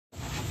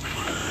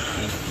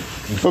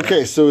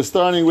Okay, so we're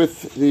starting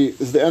with this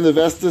is the end of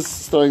Vestas,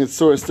 starting at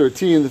source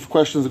 13. The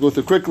questions to go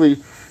through quickly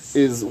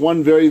is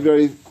one very,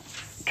 very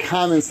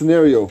common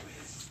scenario.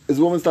 Is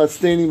a woman starts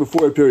staining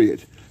before a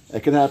period.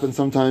 It can happen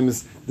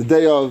sometimes the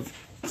day of,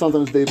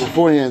 sometimes the day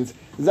beforehand.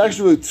 There's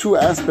actually really two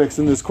aspects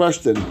in this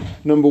question.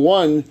 Number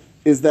one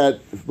is that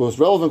the most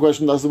relevant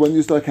question is when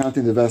you start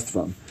counting the vest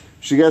from.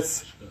 She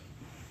gets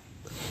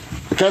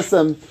a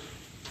kesem,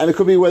 and it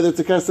could be whether it's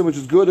a kesem which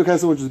is good or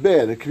kesem which is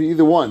bad. It could be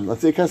either one.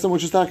 Let's say a kesem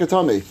which is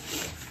takatame.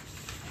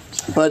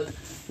 But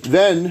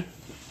then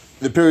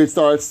the period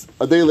starts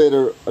a day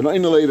later, an hour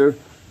later.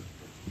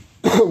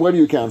 Where do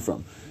you count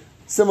from?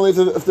 Similarly,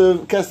 if the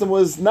kesem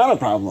was not a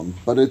problem,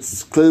 but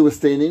it's clearly with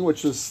staining,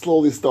 which was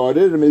slowly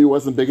started and maybe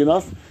wasn't big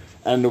enough,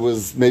 and it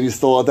was maybe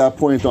still at that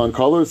point on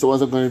color, so it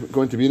wasn't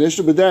going to be an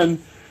issue. But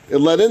then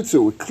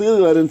it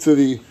clearly led into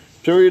the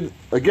period.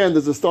 Again,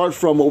 there's a start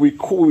from what we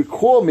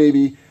call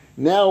maybe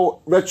now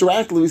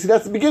retroactively. We see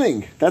that's the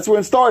beginning. That's where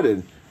it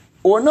started,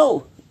 or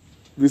no,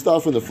 we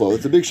start from the flow.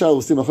 It's a big shot.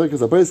 We'll see Machlekes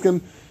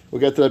HaPoskim.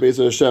 We'll get to that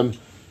Be'ezer Hashem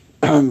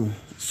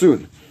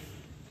soon.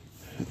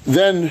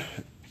 Then,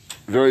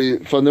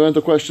 very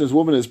fundamental question is: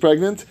 woman is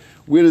pregnant.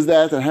 Where does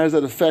that and how does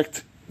that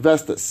affect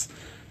Vestas?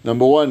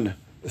 Number one,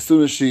 as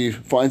soon as she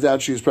finds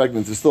out she's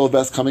pregnant, there's still a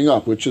vest coming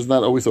up, which is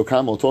not always so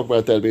common. We'll talk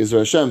about that, Be'ezer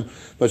Hashem.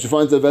 But she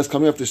finds that vest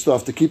coming up, they still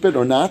have to keep it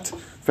or not. The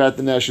fact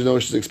that now she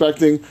knows she's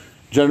expecting.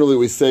 Generally,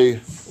 we say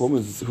a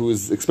woman who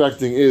is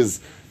expecting is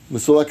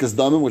Mesulekas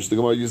Damim, which the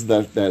Gemara uses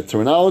that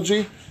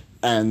terminology.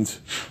 And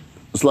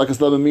Mesulekas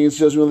Damim means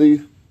she doesn't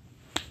really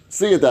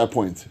see at that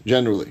point,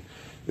 generally.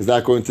 Is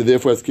that going to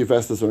therefore keep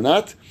Vestas or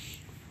not?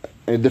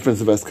 Any difference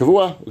of Vest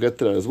Kavua? We'll get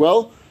to that as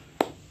well.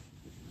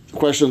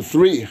 Question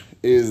 3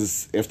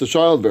 is after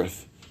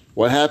childbirth.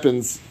 What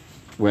happens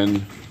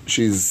when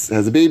she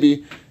has a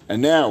baby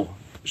and now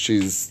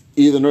she's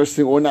either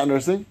nursing or not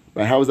nursing?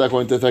 Right? How is that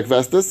going to affect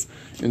Vestas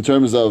in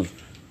terms of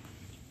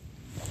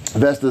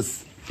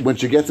Vestas when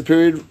she gets a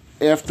period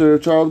after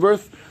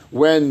childbirth?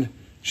 When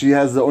she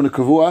has the Ona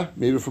Kavua,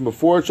 maybe from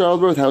before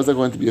childbirth, how is that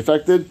going to be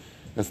affected?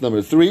 That's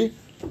number 3.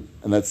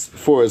 And that's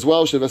 4 as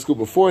well. She had Vesku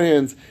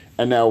beforehand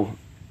and now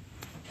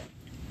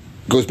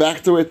goes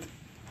back to it.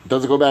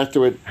 Does it go back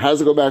to it? How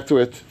does it go back to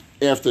it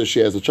after she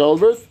has a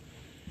childbirth?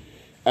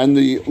 And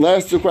the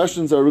last 2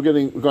 questions are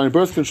regarding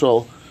birth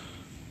control.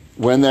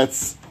 When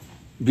that's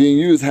being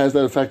used, how does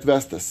that affect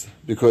Vestas?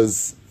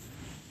 Because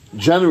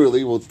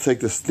generally, we'll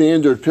take the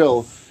standard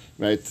pill,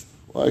 right?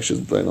 Well, I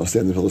shouldn't say no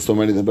standard pill, there's so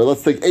many of them, but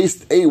let's take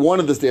one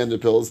of the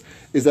standard pills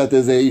is that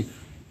there's a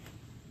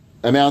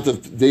amount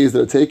of days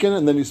that are taken,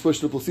 and then you switch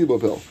to the placebo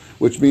pill,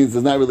 which means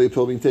there's not really a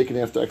pill being taken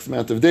after X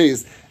amount of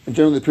days, and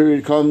generally the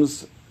period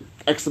comes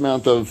X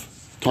amount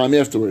of time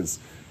afterwards.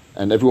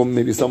 And everyone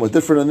may be somewhat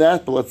different in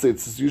that, but let's say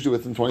it's usually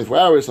within 24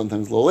 hours,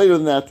 sometimes a little later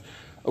than that.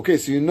 Okay,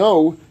 so you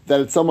know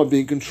that it's somewhat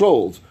being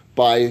controlled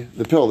by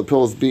the pill. The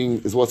pill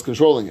is what's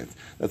controlling it.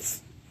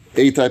 That's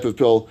a type of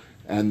pill,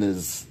 and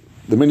there's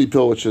the mini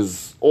pill, which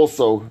is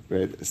also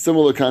a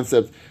similar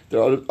concept.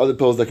 There are other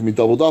pills that can be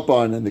doubled up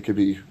on, and they could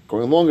be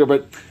going longer,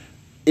 but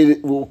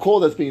we'll call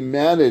that's being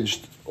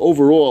managed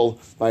overall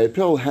by a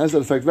pill. How does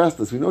that affect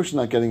Vestas? We know she's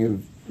not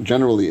getting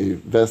generally a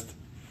vest,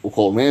 we'll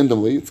call it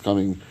randomly. It's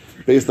coming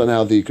based on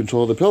how the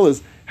control of the pill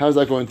is. How is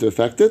that going to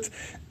affect it?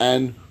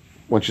 And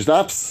when she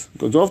stops,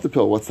 goes off the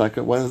pill, how's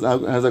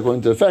that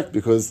going to affect?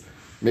 Because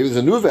maybe there's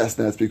a new vest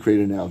now that's being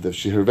created now.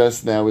 Her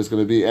vest now is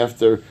going to be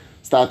after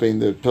stopping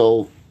the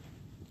pill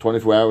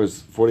 24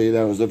 hours, 48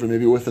 hours, whatever,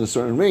 maybe within a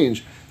certain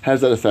range. How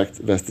does that affect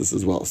Vestas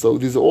as well? So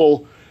these are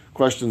all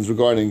questions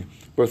regarding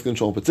birth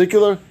control in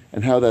particular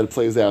and how that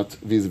plays out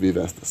vis-a-vis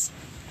Vestas.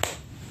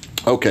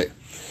 Okay,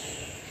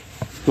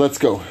 let's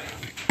go.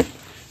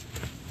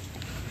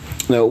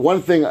 Now,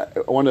 one thing I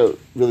want to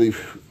really,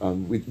 I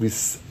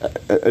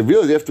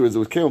realized afterwards,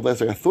 it came up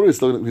last week, I thought he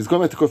was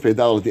going back to Kuf Pei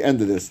Dalet at the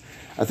end of this.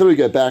 I thought we'd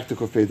get back to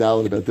Kuf Pei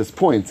Dalet about this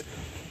point.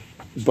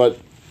 But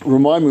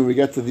remind me when we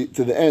get to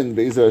the end,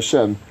 Be'ezer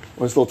Hashem, I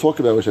want to still talk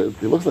about, which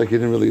it looks like he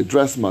didn't really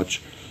address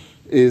much,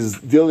 is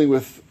dealing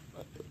with,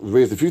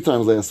 raised a few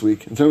times last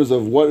week, in terms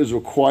of what is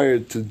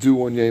required to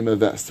do on Yom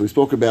Vest. So we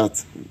spoke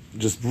about,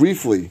 just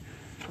briefly,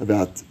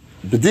 about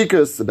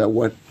Bedikas, about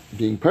what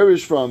being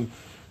perished from.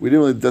 We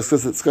didn't really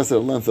discuss it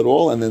at length at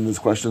all, and then there's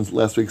questions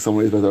last week, some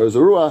ways about the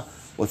Arzarua.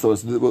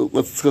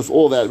 Let's discuss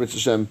all that, Rich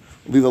Hashem,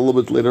 leave that a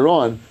little bit later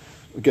on.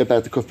 We'll get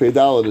back to Kuf Pei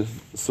Dalet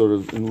sort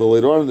of a little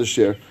later on in this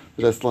year,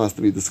 but that still has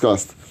to be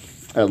discussed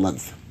at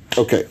length.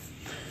 Okay.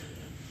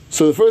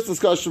 So the first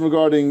discussion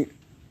regarding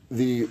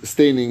the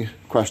staining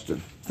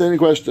question.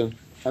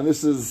 And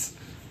this is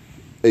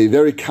a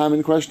very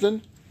common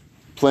question,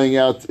 playing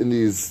out in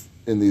these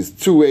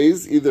 2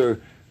 ways.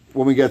 Either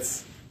woman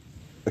gets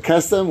a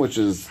kesem, which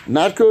is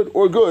not good,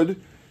 or good,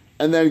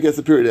 and then gets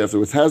a period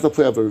afterwards. How does that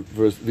play out for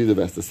Vida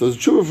Vestas? So there's a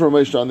true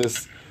information on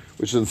this,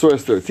 which is in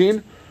source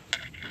 13.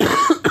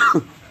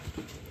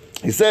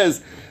 He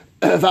says,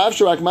 in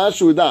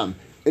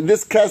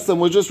this kesem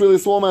was just really a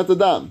small amount of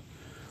dam.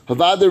 He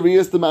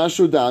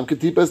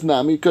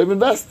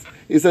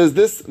says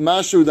this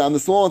mashu dam, the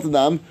small amount of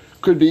dam,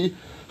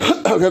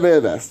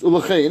 Kaveh vest.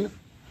 Ulechein.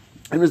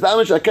 And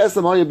Mizdamish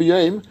Akesem Haya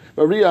B'Yom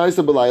B'Riya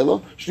Ha'isa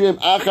B'Laylo Shriyim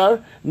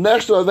Achar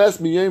Nechshto Aves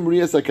B'Yom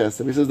Riyas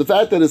Akesem. He says the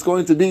fact that it's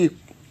going to be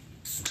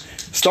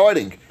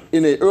starting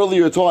in an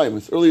earlier time,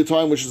 which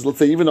is, let's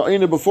say, even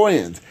a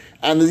beforehand,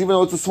 and there's even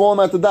though it's a small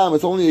amount of dam,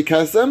 it's only a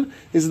kesem,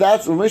 is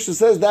that's what Mishnah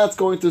says that's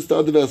going to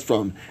start the vest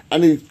from.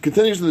 And he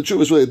continues in the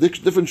tshuva, it's really a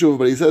different tshuva,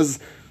 but he says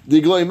the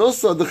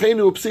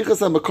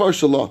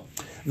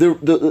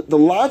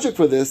logic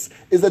for this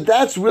is that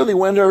that's really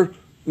when her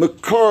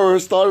makar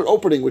started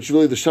opening, which is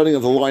really the shedding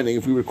of the lining,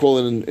 if we would call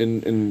it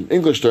in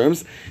English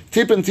terms.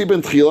 Tipin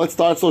tchila, it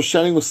starts so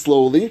shedding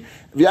slowly.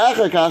 And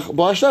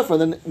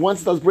then once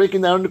it starts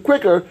breaking down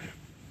quicker,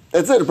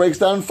 that's it breaks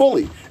down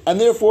fully. And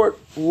therefore,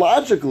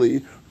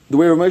 logically, the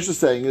way Ramesh is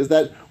saying is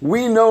that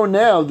we know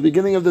now the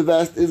beginning of the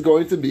vest is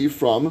going to be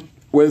from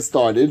when it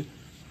started,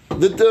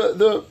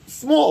 the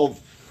small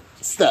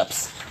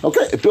steps.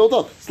 Okay, it built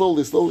up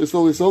slowly,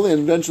 and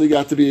eventually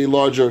got to be a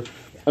larger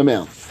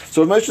amount.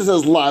 So Ramesh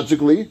says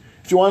logically,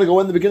 if you want to go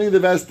when the beginning of the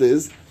vest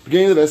is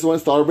when it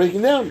started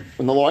breaking down.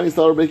 When the lining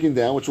started breaking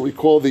down, which we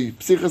call the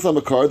psichas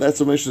hamakar,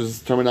 that's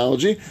Ramesh's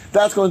terminology,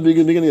 that's going to be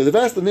the beginning of the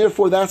vest, and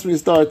therefore that's when you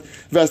start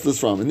vestas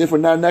from. And therefore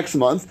now next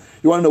month,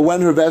 you want to know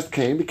when her vest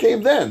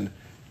became then.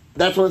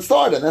 That's when it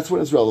started, and that's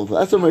when it's relevant.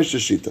 That's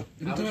Ramesh's shita.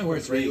 Isn't it time where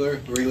it's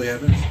regularly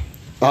happens?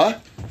 Huh?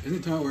 Isn't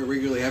it time where it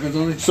regularly happens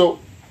only? So,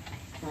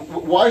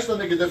 why should that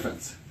make a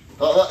difference?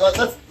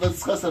 Let's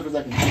discuss that for a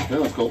second.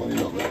 Let's call it,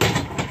 No.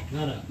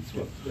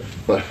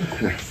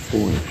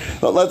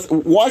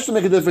 Why should it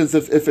make a difference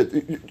if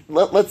it?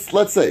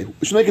 Let's say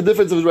it should make a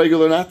difference if it's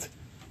regular or not.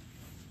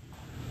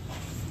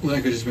 Well,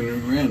 that could just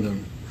been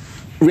random.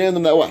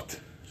 Random that what?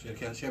 She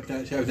had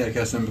that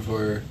custom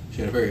before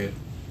she had a period.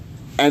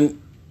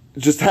 And it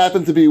just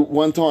happened to be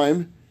one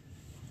time.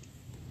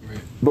 Right.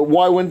 But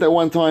why wouldn't that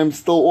one time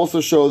still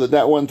also show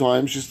that one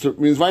time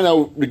means right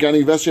now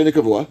regarding vest sheni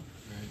kavua,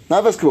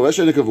 not vest kavua, vest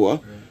sheni kavua.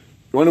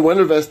 When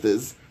the vest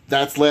is,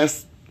 that's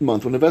last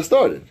month when the vest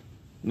started.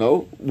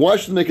 No, why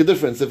should it make a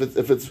difference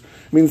if it's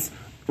means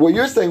what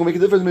you're saying will make a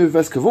difference maybe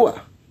vest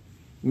kavua.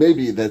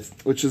 Maybe that's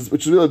which is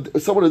really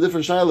somewhat a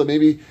different shaila.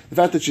 Maybe the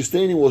fact that she's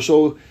staining will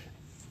show,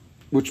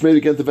 which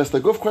maybe get the vest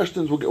aguf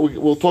questions.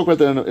 We'll talk about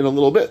that in a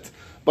little bit.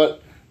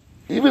 But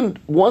even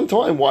one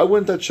time, why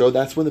wouldn't that show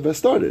that's when the vest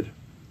started?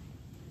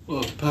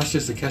 Well, if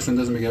Pashas the Kesem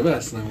doesn't make a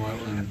vest, then why?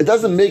 It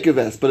doesn't make a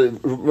vest, but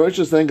Rosh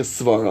is saying a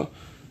svara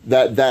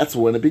that's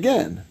when it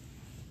began.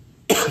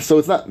 So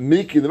it's not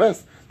making the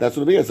vest. That's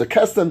when it began. So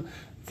Kesem,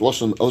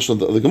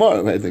 the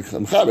Gemara, I think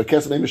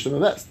Kesem may mishlam a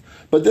vest.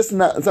 But that's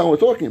not what we're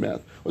talking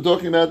about. We're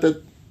talking about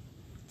that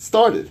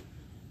started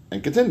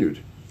and continued.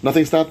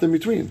 Nothing stopped in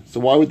between. So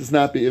why would this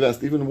not be a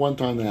vest, even one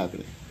time that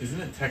happening? Isn't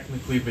it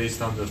technically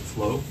based on the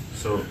flow?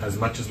 So as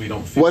much as we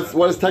don't feel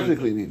what does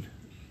technically mean?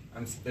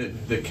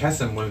 The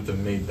Kesem wouldn't have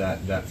made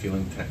that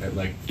feeling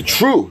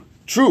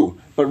True.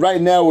 But right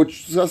now we're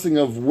discussing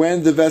of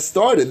when the vest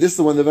started. This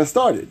is when the vest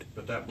started.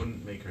 But that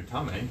wouldn't make her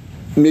tame.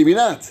 Maybe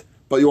not.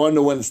 But you want to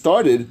know when it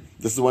started.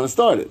 This is when it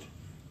started.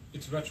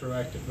 It's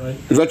retroactive, right?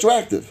 It's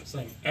retroactive. It's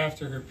like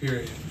after her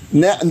period.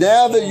 Now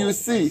that you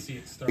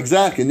see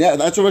exactly. Now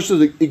that's what Rosh says.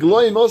 The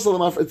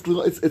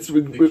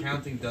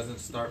counting doesn't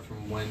start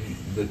from when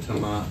the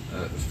tama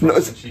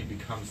when she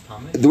becomes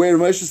tame. The way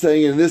Ramesh is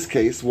saying in this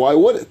case, why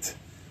would it?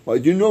 Well,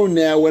 you know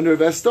now when the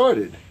vest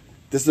started.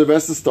 This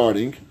vest is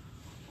starting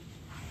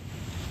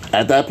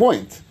at that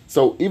point.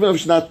 So even if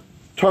she's not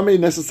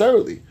terminated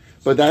necessarily,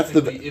 but that's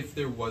if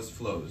there was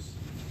flows.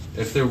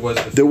 If there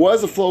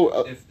was a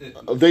flow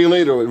a day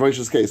later in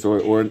Rosh's case,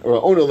 or an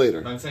owner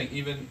later. I'm saying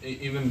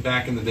even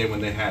back in the day when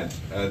they had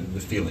the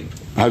feeling.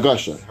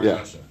 Hagasha.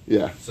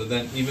 Yeah. So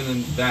then even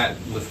in that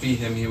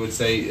lefihim, he would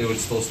say it would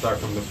still start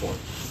from before.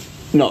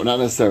 No, not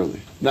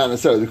necessarily.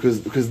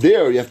 Because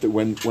there you have to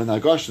when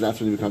Hagasha, that's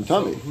when you become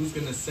tummy. So who's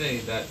going to say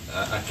that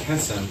a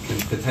kesem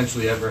can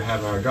potentially ever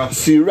have a Hagasha?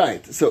 So you're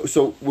right.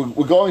 So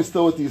we're going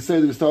still with the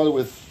Yisrael that we started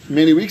with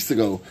many weeks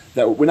ago,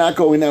 that we're not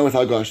going now with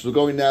Hagasha. We're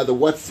going now the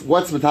what's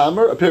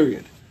Matamer? A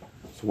period.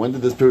 So when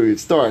did this period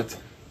start?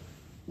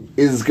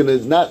 Is going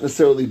to not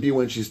necessarily be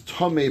when she's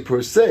Tomei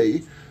per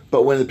se,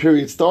 but when the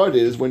period started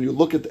is when you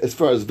look at, as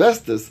far as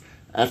Vestas,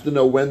 I have to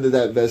know when did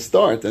that Vest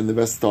start, and the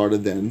Vest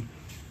started then,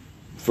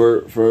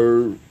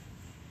 for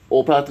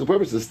all practical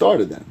purposes,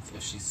 started then. So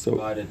if she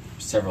spotted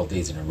several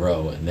days in a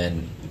row, and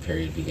then the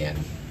period began.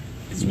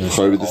 It's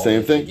really the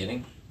same thing.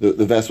 Beginning?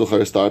 The vest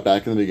will start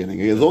back in the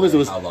beginning. As long as it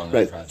was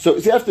right. So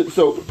you have to.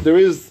 So there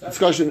is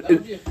discussion. That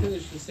would be a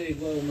finish to say,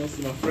 well, most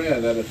of my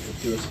friends that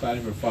if you were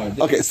spotting for 5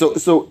 days. Okay, so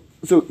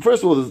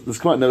first of all, this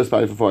come out never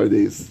spotting for 5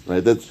 days,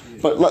 right?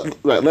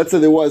 Let's say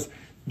there was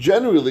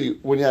generally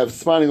when you have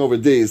spotting over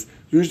days.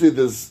 Usually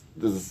there's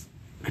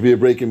could be a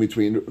break in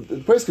between. The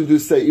person could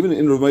say even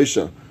in Rav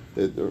Moshe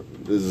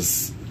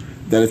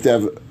that if they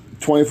have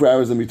 24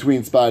 hours in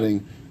between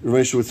spotting, Rav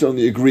Moshe would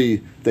certainly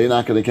agree they're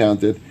not going to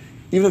count it.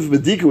 Even if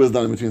Medika was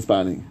done in between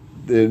spotting,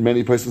 there are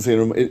many persons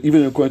saying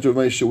even according to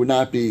Rav Moshe would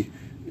not be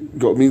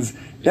go. It means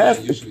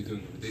usually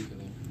doing Medika.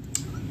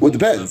 Well, it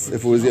depends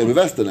if it was a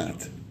vest or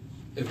not.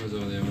 If it was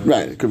only a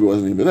Right, it could be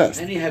wasn't even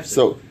best. And you have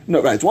So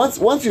no, right. Once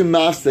you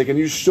mafsek and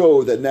you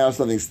show that now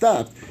something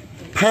stopped,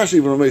 Pasha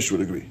even Ramesh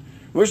would agree.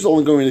 Ramesh is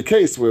only going in a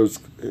case where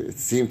it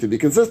seemed to be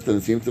consistent,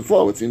 it seemed to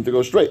flow, it seemed to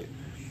go straight.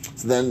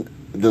 So then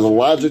there's a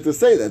logic to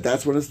say that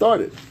that's when it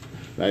started,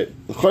 right?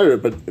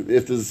 But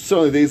if there's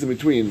certainly days in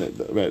between,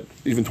 right,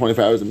 even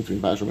 24 hours in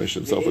between, Pasha Ramesh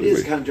himself would It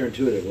is agree.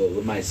 counterintuitive,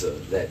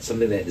 Lamaisa, that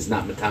something that is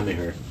not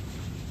Matamiher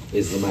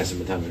is Lamaisa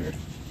Matamiher.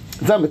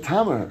 It's not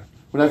Matamaher.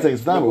 We're not saying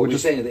it's Matamaher. No, We're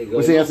just saying if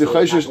the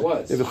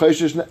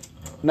Choshish,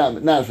 not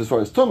as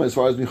far as Tumah, as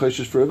far as being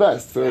Choshish for a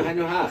vest. I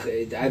know how.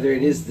 Either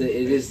it is the,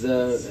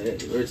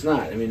 or it's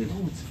not. I mean,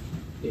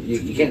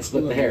 you can't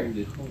split the hair.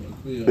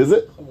 Is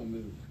it?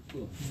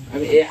 I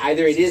mean,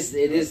 either it is.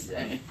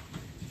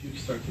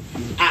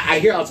 I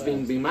hear it's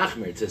being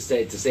machmir to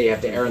say you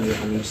have to err on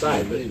each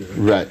side, but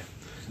Right.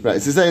 So you're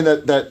saying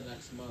that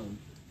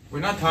We're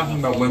not talking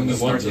about when we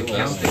start the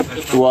counting.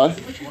 what?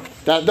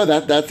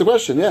 That's the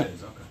question. Yeah.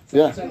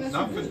 Yeah.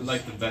 Not for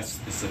like the vest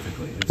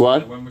specifically. It's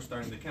What? when we're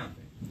starting the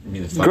counting. I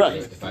mean,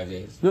 Correct. The 5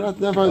 days. No, not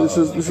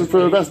this is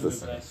for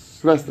Vestas.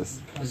 Vestas.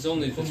 It's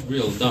only if it's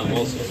real dumb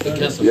also. The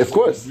kesem Yeah, of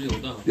course. is real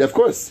dumb. Yeah, of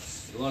course.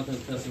 A lot of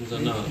kesems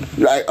are not.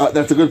 Right.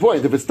 That's a good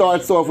point. If it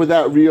starts off with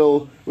that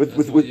real That's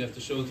with what you have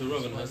to show it to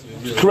Rav, and it has to be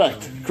real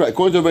correct. dumb.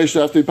 According to Rav, it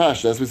have to be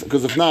Pasha.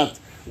 Because if not,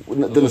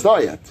 it didn't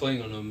start yet.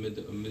 Playing on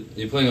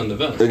you're playing on the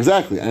vest.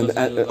 Exactly, and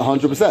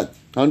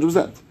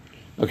 100%.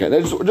 Okay, now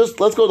just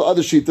let's go to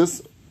other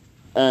shitas,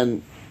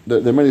 and there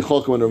are many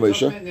chalkim and Rav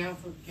Talking now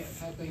for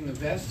calculating the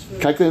vest.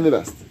 calculating the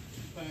vest.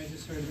 I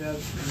just heard about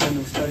when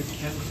we started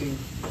counting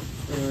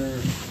for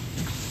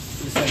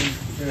the second,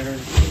 for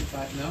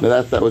 5.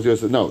 No. That was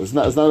yours. No, it's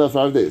not about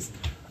 5 days.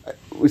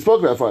 We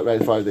spoke about 5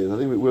 days. I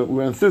think we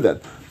went through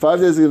that. 5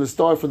 days are going to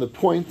start from the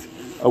point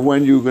of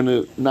when you're going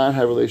to not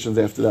have relations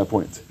after that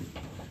point,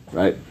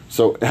 right?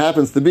 So it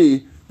happens to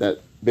be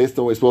that based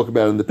on what we spoke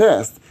about in the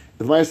past,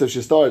 if Ma'aseh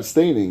she started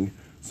staining,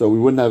 so we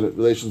wouldn't have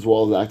relations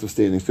while the act of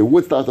staining. So it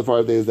would start the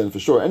 5 days then for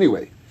sure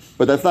anyway.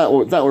 But that's not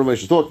what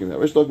Ramesh is talking about.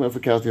 Ramesh is talking about for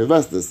counting the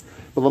Vestas.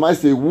 But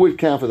Lamaisa would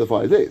count for the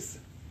 5 days,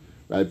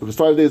 right? Because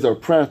 5 days are a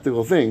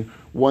practical thing.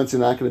 Once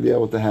you're not going to be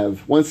able to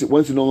have, once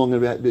you're no longer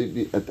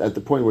be at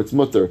the point where it's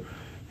mutter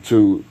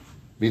to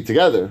be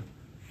together,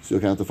 so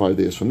you'll count the 5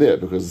 days from there.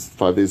 Because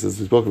 5 days, as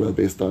we spoke about,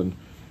 based on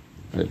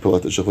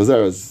Pilat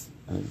Shechvazeras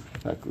and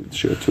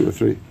share 2 or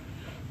 3,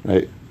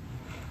 right?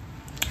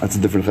 That's a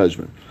different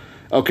cheshbon.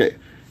 Okay.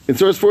 In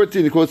source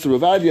 14, he quotes the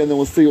Ravadia, and then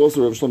we'll see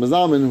also Rav Shlomo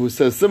Zalman, who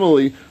says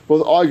similarly,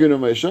 both arguing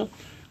on Moshe.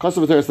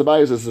 Kasav Teres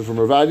Tabayis, this is from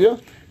Ravadia.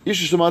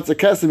 Isha Shematza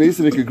Kesem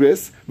Yisem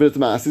Ikigris, B'nit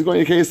Mas. He's going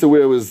in a case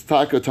where it was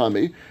Taka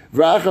Tami.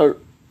 V'achar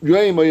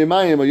Yoyim or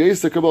Yemayim or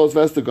Yoyisa Kabbal's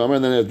Vesta Gomer,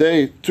 and then a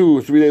day, 2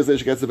 or 3 days later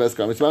she gets the Vesta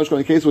Gomer. It's going in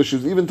a case where she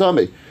was even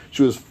Tami.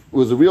 She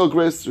was a real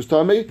gris, she was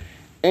Tami.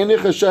 Enich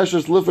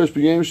HaSheshes Lifresh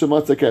B'yem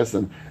Shematza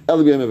Kesem.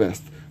 El B'yem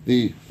Vest.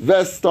 The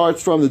vest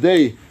starts from the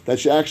day that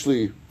she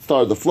actually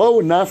started the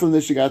flow, not from the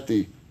day she got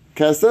the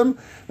kesem.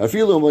 Even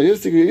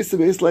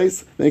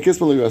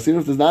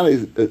if there's not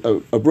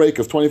a break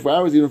of 24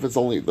 hours, even if it's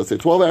only, let's say,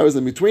 12 hours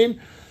in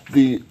between,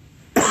 the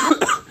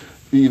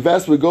the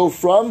vest would go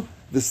from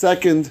the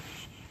second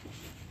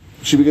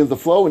she begins the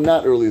flow and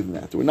not earlier than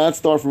that. It would not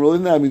start from earlier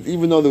than that. I mean,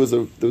 even though there was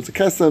a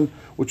kesem,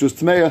 which was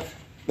tmeya,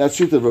 that's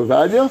Shita of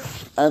Ravadia,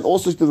 and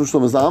also Shita of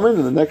Shlomo Zalman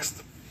in the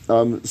next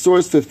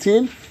source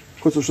 15.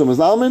 Quotes of Shlomo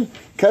Zalman,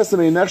 kesem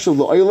ein nechshav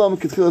lo'olam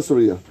k'tchilas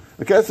suriyah.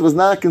 A kesem is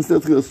not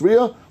considered tchilas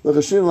suriyah.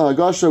 L'chashin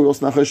la'agasha, we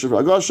also not chashiv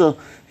la'agasha.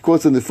 He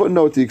quotes in the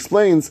footnote, he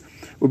explains,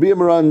 Rabbi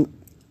Amaran,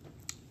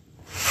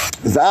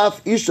 Zaf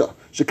Isha,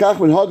 Shekach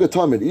min haga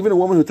tamid, even a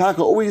woman who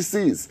taka always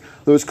sees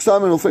there was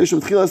ksam and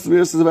ulfeishim tchilas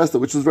suriyah the vest,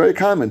 which is very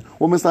common.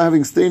 Women start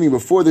having staining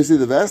before they see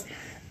the vest.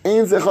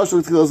 Ein ze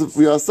chashiv tchilas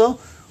suriyah.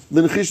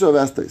 The nechisha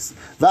vestes.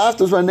 The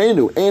after is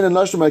ranenu. Ein and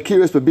nashim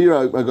akiris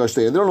babira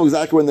agashtei. They don't know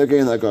exactly when they're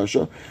getting that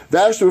gasha. The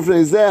after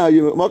is there.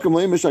 You makam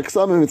leimish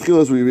aksamim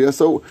mitchilas ririya.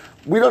 So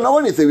we don't know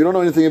anything. We don't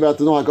know anything about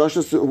the no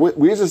hagasha. So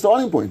where's the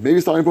starting point? Maybe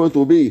the starting point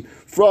will be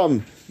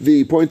from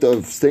the point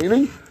of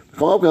staining.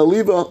 Come up and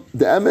leave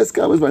the ms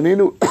kam is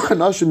ranenu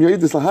nashim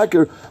yidis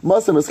lahakir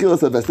masam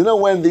eschilas vest. You know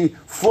when the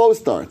flow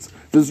starts.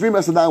 The zrim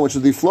esadam, which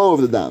is the flow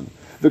of the dam.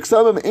 The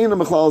kesem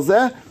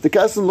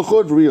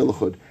l'chud, real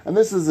l'chud, and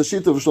this is the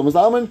sheet of Shlomo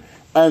Zalman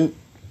and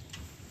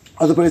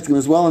other poskim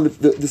as well. And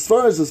the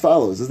svara is as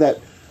follows: is that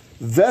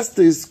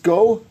vestes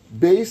go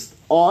based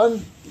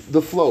on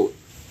the flow.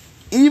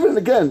 Even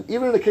in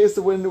the case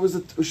of when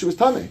she was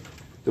tummy,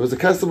 there was a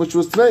kesem which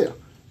was tmeya,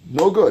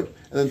 no good,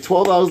 and then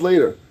 12 hours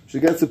later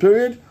she gets a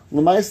period.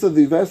 L'maisa,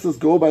 the vestes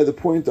go by the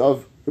point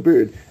of her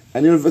period,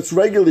 and if it's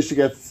regularly she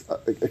gets a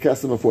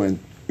kesem before.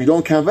 You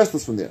don't count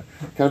vestas from there.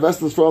 Count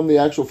vestas from the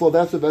actual flow.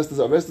 That's what vestas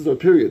are. Vestas are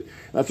period.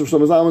 That's what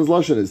Shlomo Zalman's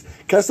lashon is.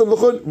 Kesem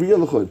l'chud, real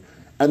l'chud.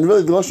 And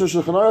really the lashon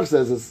Shulchan Aruch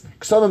says is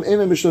ksamim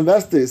imim mishum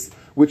vestis,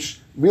 which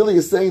really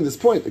is saying this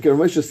point. Okay,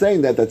 Ramesh is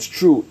saying that that's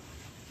true.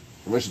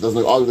 Ramesh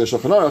doesn't argue with the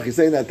Shulchan Aruch. He's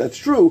saying that that's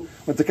true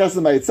when it's a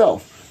kesem by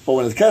itself. But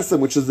when it's kesem,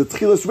 which is the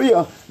tchilas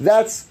riyah,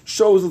 that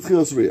shows the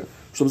tchilas riyah.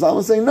 Shlomo Zalman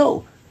is saying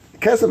no.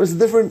 Kesem is a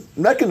different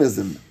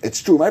mechanism.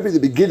 It's true, it might be the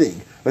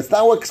beginning, but it's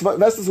not what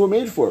vestas were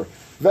made for.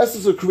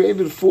 Vestas were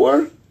created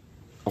for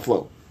a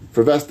flow,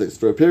 for vestas,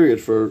 for a period,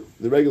 for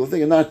the regular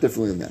thing, and not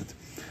differently than that.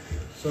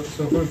 So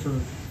according to,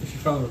 if you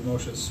follow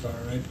Moshe's star,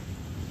 right?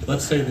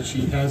 Let's say that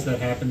she has that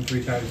happen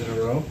 3 times in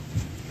a row.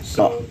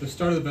 So the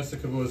start of the Vesta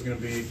Kavua is going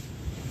to be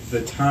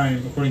the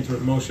time, according to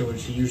Moshe, when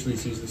she usually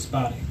sees the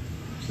spotting.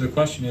 So the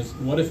question is,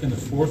 what if in the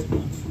 4th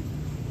month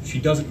she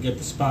doesn't get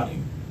the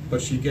spotting,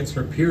 but she gets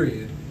her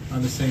period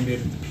on the same day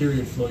that the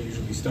period flow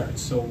usually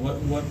starts? So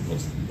what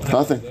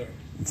Nothing. there?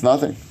 It's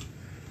nothing.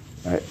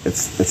 Right?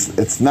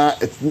 It's not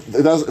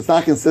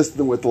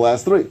consistent with the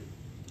last 3.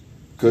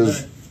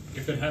 Because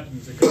if it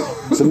happens, it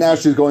could so now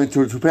she's going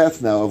through 2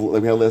 paths now,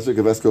 like we had last week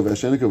of Esko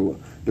Vesh and Kavua.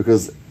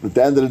 Because at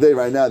the end of the day,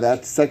 right now,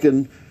 that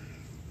second,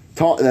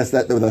 that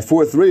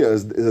 4th Riyah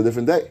is a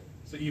different day.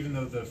 So even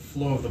though the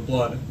flow of the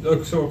blood,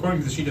 so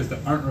according to the Shitas, the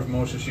Aren't of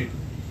Moshe, she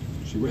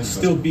would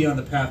still be on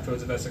the path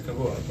towards the Vesa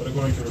Kavua, but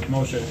according to Rav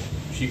Moshe,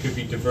 she could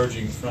be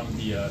diverging from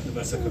the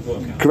Vesa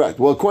Kavua count. Correct.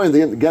 Well,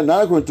 again,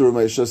 not according to Rav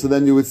Moshe, so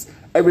then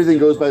everything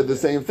goes by the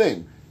same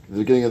thing, the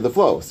beginning of the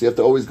flow. So you have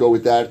to always go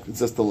with that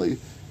consistently,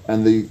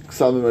 and the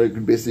Ksamim are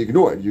basically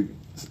ignored.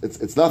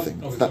 It's nothing.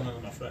 Oh, it's not not,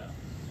 enough for that.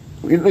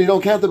 you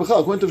don't count the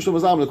Bechal. According to Rishon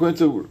Mazam, according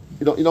to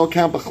you don't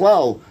count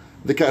Bechlal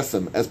the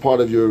Kesem as part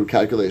of your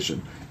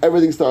calculation.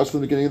 Everything starts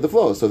from the beginning of the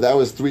flow. So that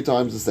was 3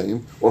 times the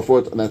same, or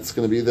 4, and that's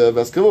going to be the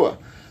Ves Kavua.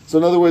 So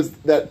in other words,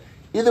 that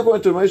either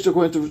according to Ramesh or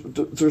according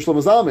to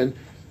Shlomo Zalman,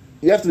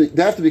 they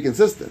have to be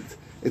consistent.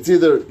 It's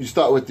either you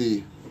start with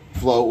the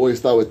flow or you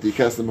start with the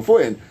Kesem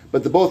beforehand,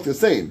 but they're both the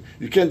same.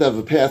 You can't have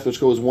a path which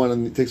goes one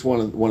and it takes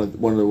one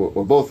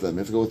or both of them. You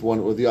have to go with one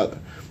or the other,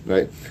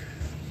 right?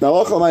 Now,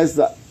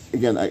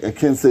 again, I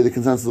can't say the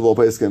consensus of all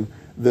Pesachim.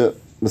 The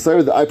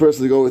Messiah that I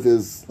personally go with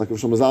is like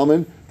Shlomo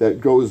Zalman,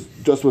 that goes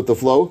just with the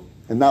flow,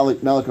 and not like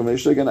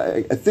Ramesh. Again,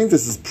 I think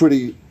this is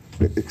pretty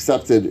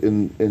accepted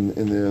in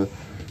the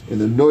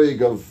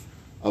noig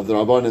of the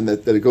Rabbanan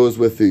that it goes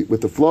with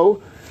the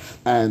flow,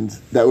 and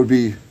that would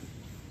be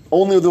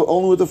only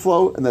with the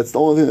flow, and that's the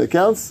only thing that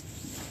counts.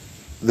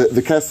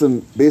 The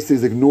Kesem basically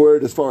is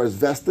ignored as far as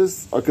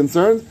vestas are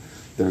concerned.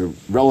 They're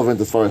relevant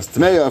as far as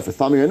Tmeya, if it's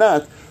Tami or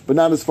not, but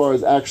not as far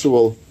as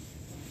actual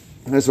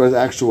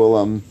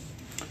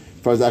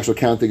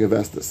counting of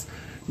vestas.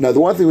 Now, the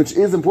one thing which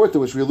is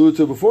important, which we alluded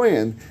to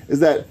beforehand, is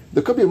that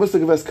there could be a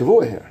muslik of Ves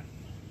Kavua here,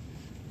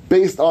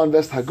 based on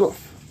Vest Haguf.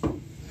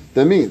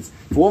 That means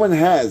if a woman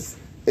has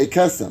a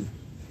Kesem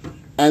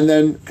and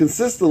then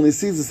consistently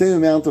sees the same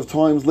amount of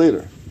times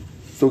later,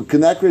 so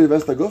can that create a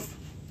Vest Haguf?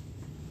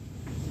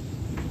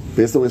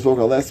 Based on what we spoke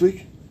about last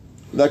week?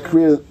 That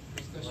created...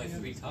 Like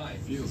 3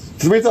 times.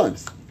 3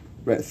 times.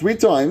 Right. 3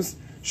 times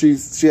she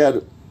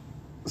had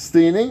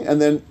staining, and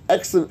then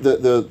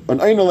an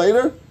aina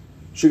later,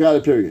 she got a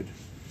period.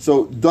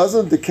 So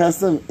doesn't the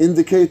Kesem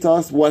indicate to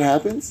us what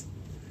happens?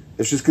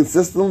 If she's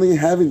consistently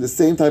having the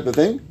same type of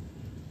thing?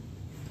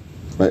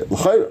 Right.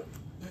 L'chayra.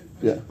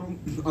 Yeah.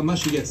 Unless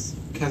she gets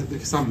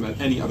Kesem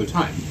at any other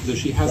time. So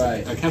she has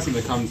a Kesem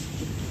that comes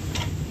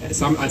at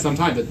some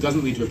time that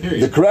doesn't lead to a period.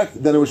 You're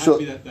correct. Then it would show.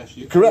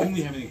 Correct.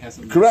 Only having a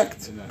Kesem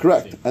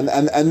Correct.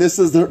 And this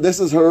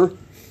is her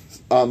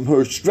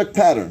strict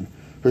pattern.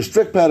 Her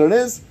strict pattern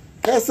is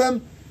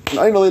Kesem, and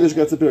I know later she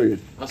gets a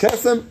period.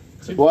 Kesem,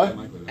 what?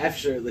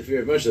 After if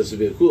you're a Moshe, this would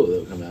be a cool that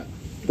would come out.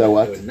 That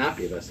what? It would not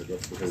be a vesicle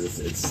because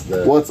it's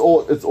the. Well, it's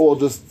all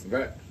just.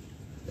 Right.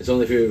 It's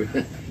only if you're.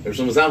 There's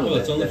someone's on with Well,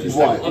 it's only if you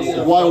Why? become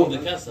Asa Why? from the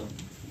Kesem.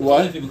 Why?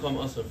 Only if you become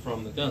Asa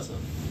from the Kesem.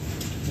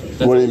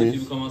 What do you If mean? you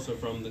become Asa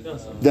from the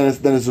Kesem.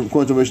 Then it's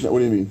according to Mishnah. What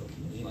do you mean?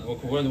 Well,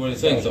 according to what he's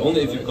saying, so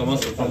only if you become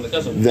Asa from the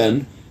Kesem.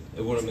 Then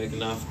it wouldn't make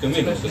enough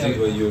kamina. So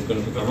either way you're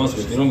going to become Asa.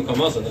 If you don't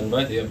become Asa, then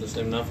right, you have the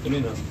same enough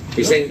kamina.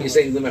 You're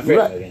saying Lima Freya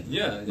Right. again.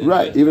 Yeah.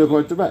 right, even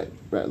according to right.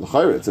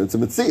 L'chayra, it's a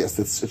mitzias.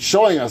 It's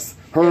showing us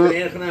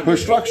her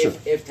structure.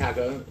 If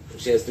Taka,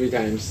 she has 3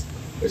 times,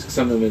 there's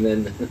some and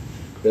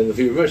then the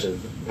fever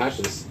version,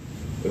 Pashas,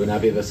 it would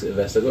not be a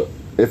vesicle.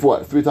 If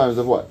what? 3 times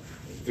of what?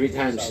 3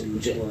 times,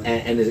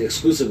 and it's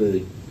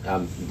exclusively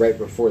right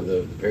before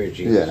the period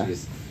she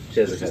has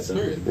a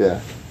kesem. Yeah.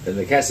 And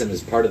the kesem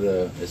is part of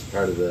the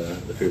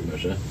fever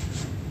version.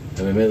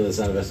 And the middle is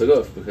not a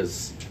vesicle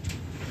because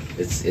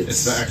it's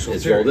the actual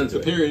it's period. rolled into the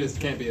it. period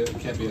can't be a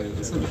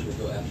symbol.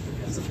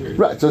 It's a period.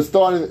 Right. So it's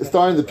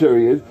starting the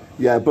period.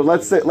 Yeah, but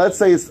let's say it's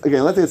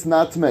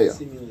not Tmeya.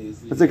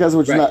 Let's say Kesem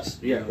which is not.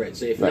 Yeah, right.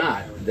 So if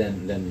not,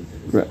 then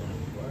Right.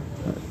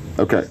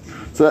 Okay.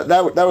 So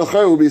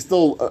that would be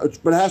still,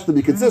 but it has to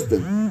be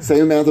consistent.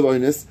 Same amount of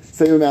onus,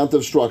 same amount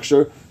of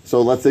structure.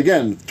 So let's say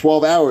again,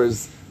 12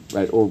 hours,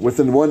 right, or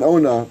within one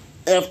ona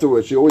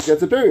afterwards, she always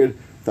gets a period.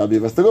 That'll be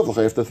vestagov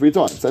after 3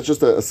 times. That's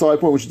just a side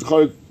point which is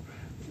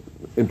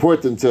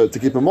important to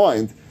keep in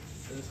mind.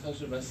 If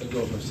you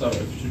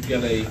should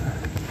get a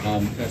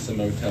Kesem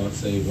or let's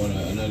say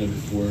an item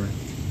before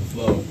the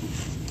flow,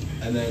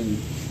 and then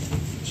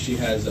she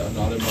has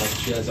another month,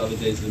 she has other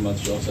days of the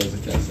month, she also has a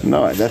kesem.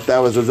 No, that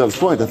was Rav's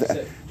point. I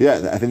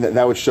think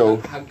that would show.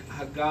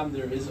 Hagam,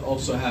 there is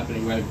also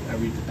happening right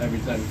every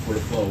time before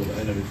the flow.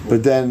 I know before.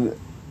 But then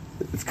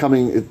it's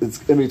coming.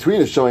 It's in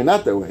between. It's showing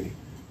not that way.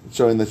 It's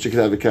showing that she could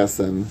have a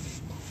kesem,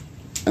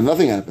 and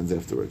nothing happens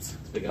afterwards.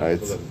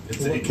 Right?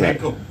 It can't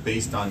go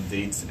based on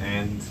dates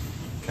and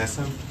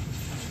kesem.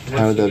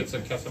 How that?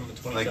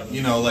 Like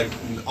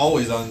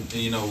always on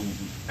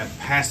at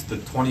past the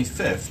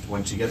 25th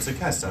when she gets a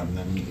kesem,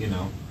 then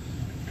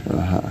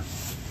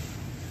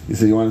You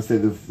say you want to say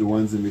the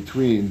ones in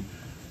between.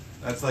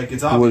 That's like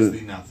it's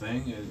obviously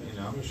nothing,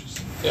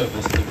 Yeah,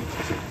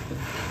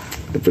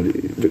 But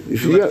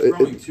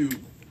if you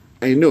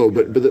I know,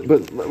 but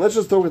let's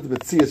just talk about the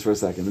Metzias for a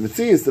second. The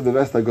Metzias of the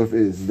Vestagov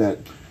is that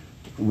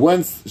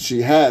once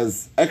she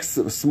has a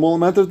small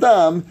amount of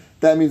dam,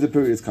 that means the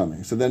period is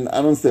coming. So then I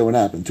don't understand what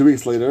happened. 2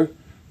 weeks later,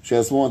 she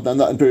has small dam,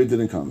 and period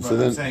didn't come. But so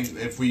then I'm saying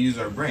if we use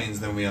our brains,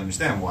 then we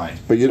understand why.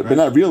 But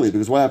not really,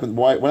 because what happened?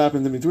 What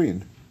happened in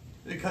between?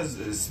 Because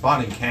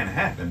spotting can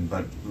happen,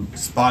 but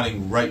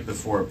spotting right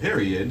before a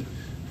period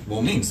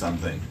will mean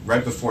something.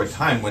 Right before a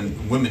time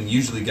when women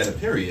usually get a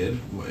period.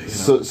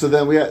 So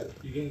then we had.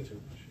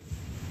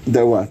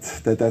 That what?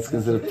 That's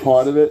considered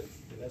part of it.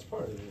 Yeah, that's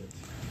part of it.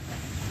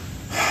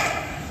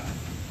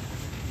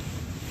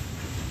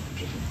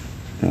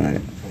 All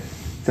right.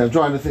 So I'm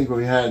trying to think what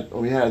we had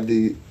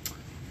the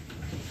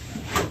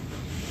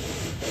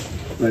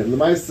right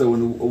Lemaisa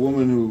when a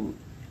woman who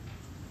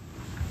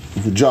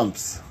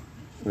jumps,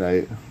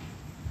 right?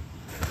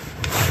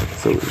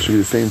 So it should be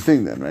the same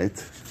thing then, right? I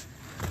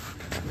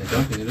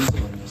don't think it is on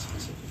a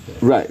specific day.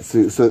 Right.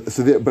 So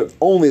there, but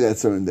only that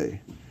certain day,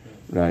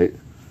 right?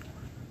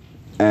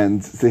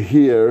 And so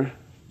here.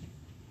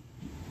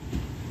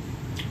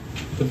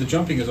 But the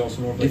jumping is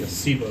also more of like a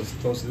SIBA as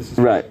opposed to this is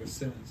right. Like a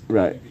Simmons.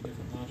 Right.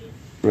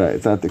 Right.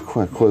 It's not the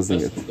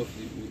causing it.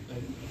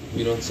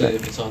 We don't say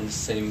if it's on the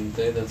same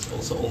day. That's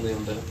also only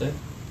on that day.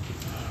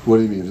 What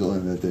do you mean? It's only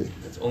on that day?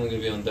 It's only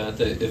going to be on that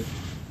day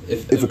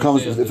if it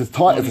comes if it's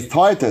tied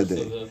to a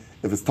day.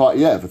 If it's tied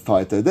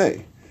to a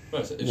day.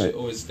 Right. So if she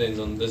always stays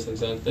on this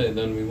exact day,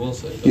 then we will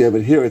say. That. Yeah,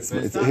 but here it's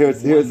it's here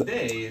it's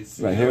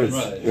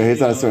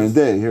on a certain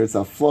day. Here it's a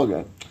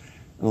floga.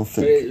 I don't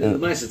think.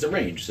 Nice, it's a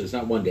range, so it's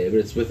not one day, but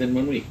it's within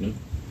 1 week. No.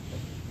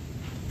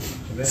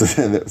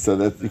 So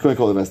that you couldn't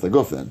call it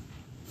Vestaguf then.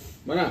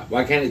 Why not?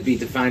 Why can't it be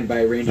defined by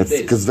a range of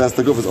days? Because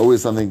Vestaguf is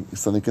always something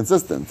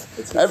consistent.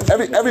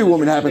 Every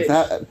woman happens to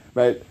have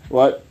right.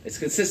 What? It's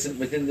consistent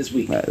within this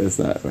week. Right. That's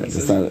not right.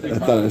 That's not a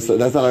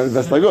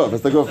Vestaguf.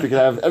 Vestaguf, you can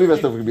have every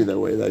Vestaguf can be that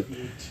way. Like,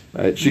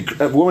 right?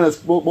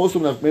 Most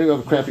women have maybe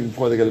have cramping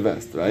before they get a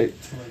vest, right?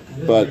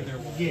 But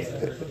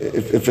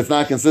if it's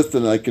not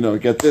consistent, like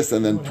get this,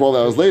 and then 12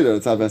 hours later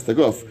it's not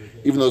Vestaguf.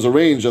 Even though there's a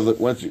range of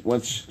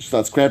once she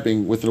starts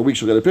cramping within a week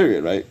she'll get a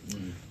period, right?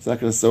 It's not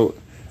going to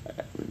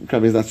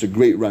Krabi is not such a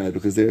great ride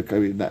because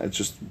it's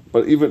just.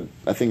 But even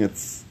I think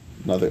it's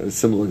a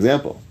similar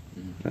example,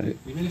 right?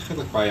 We made a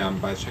chiluk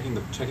by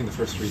checking the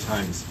first 3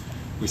 times.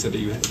 We said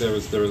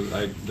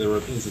that there were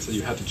opinions that said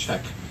you had to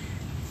check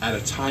at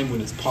a time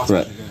when it's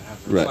possible she's going to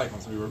have her cycle.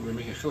 So we were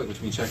making a chiluk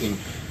between checking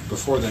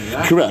before then and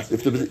after. Correct.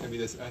 If it can be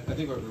this, I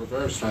think what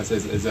Rivera is trying to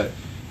say is that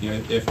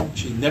if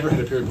she never had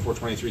a period before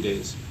 23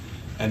 days.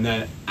 And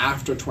then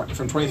after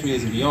from 23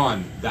 days and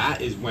beyond,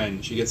 that is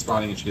when she gets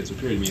spotting and she gets her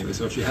period immediately.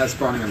 So if she has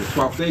spotting on the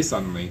 12th day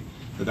suddenly,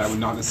 that would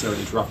not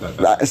necessarily interrupt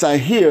that. So I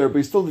hear, but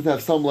you still need to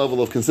have some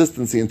level of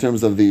consistency in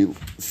terms of a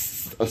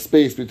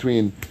space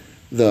between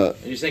the.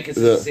 And you're saying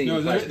consistency?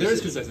 No, there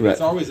is consistency. Right.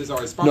 It's always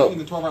spotting in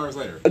the 12 hours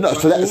later. No,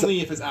 but only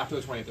if it's after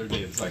the 23rd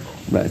day of the cycle.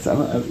 Right.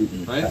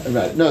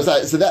 Right. No.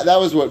 So that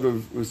was what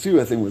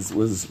Rasu I think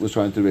was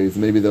trying to raise.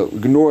 Maybe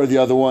ignore the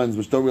other ones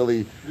which don't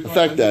really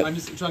affect that. I'm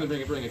just trying to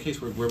bring a case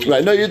where we.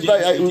 Right. No, you're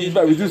right. We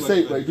do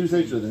say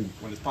each other.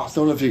 When it's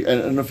possible. I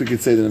don't know if you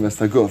could say that in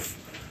Vestaguf.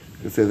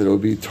 You could say that it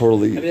would be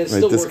totally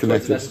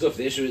disconnected.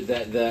 The issue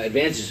that the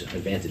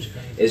advantage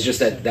is just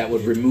that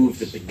would remove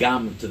the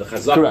pigam to the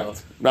chazaka.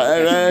 Correct.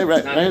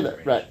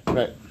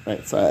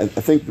 Right. So I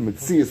think the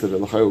Metzias of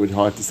it would be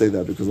hard to say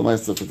that because the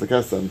Meister for the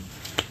Kassan,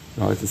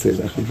 hard to say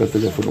that. I think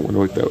Vestaguf wouldn't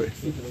work that way.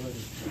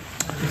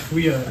 If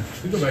we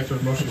go back to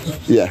emotions for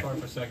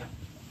a second.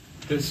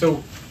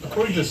 So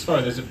according to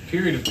Sfar, there's a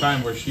period of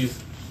time where she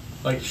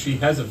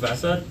has a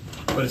vesed,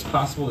 but it's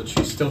possible that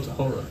she's still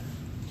tahora.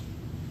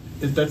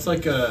 That's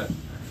like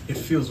it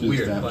feels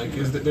weird. Like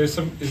is there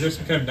some kind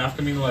of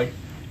nafkamina like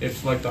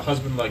if like the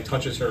husband like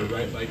touches her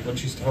right like when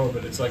she's tahora,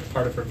 but it's like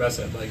part of her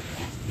vesed. Like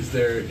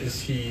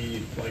is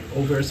he like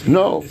over?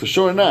 No, for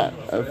sure not.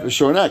 For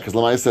sure not because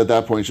Lamaisa at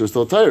that point she was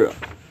still Torah,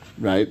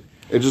 right?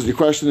 It's just the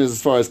question is as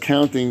far as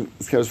counting.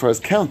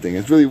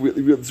 It's really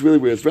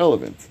where it's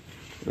relevant,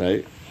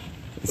 right?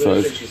 As far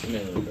as she's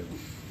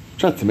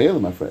not Tamela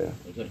Mafreya,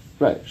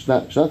 right? She's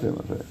not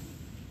Tamela Mafreya.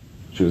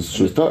 She was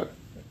Torah.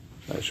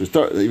 Right, she was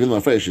tar. Even though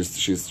I'm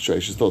she's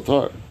still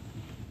tar,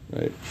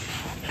 right?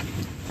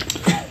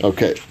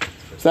 Okay,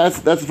 so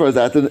that's as far as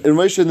that. In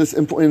relation,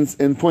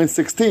 in point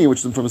 16,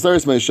 which is from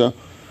Asaris Meisha,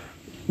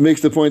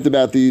 makes the point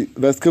about the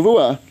vest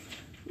kavua.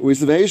 We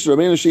say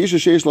Rabbeinu sheisha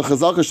sheish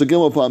lachazaka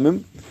shagimel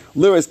pamim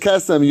liris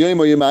kesem yom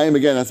or yemayim.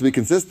 Again, has to be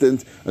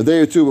consistent. A day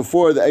or two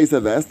before the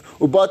Eisa vest.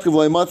 Ubat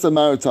kavlei matzah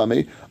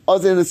maritami.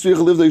 Other than the tzrich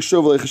live like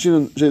shuv like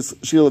chashin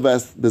shil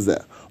vest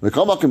bezeh. In the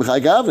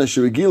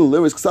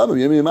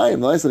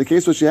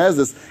case where she has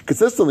this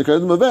consistently, so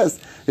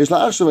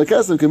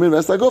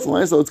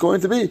it's going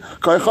to be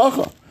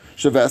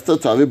so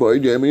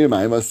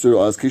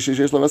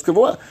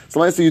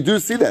you do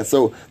see that.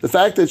 So the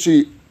fact that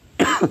she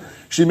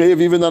may have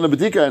even done a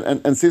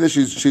bedika and see that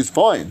she's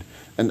fine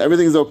and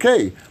everything is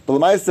okay, but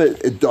Lamaisa,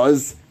 it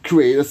does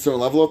create a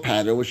certain level of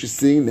pattern which she's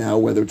seeing now,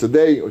 whether it's a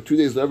day or 2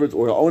 days, whatever,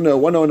 or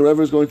one owner,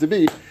 whatever it's going to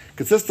be,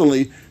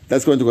 consistently,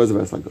 that's going to cause a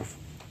vest like that.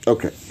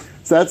 Okay,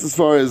 so that's as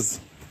far as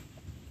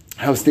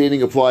how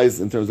staining applies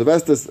in terms of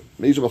vestis.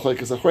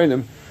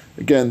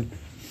 Again,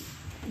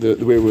 the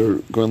way we're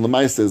going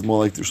Lamaisa is more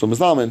like Shlomo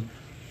Zalman,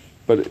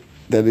 but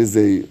that is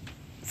a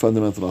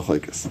fundamental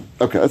machlokes.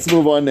 Okay, let's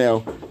move on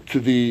now to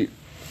the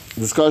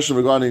discussion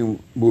regarding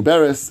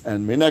muberes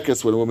and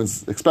menekes when a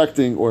woman's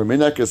expecting, or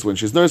menekes when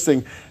she's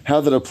nursing, how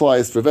that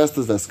applies for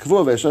vestas, vest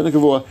kavua, veshana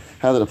kavua,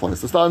 how that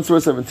applies. So start in Surah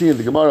 17,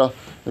 the Gemara,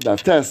 about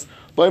test.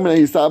 A woman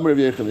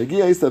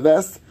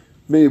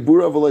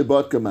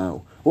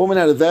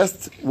had a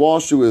vest while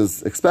she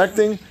was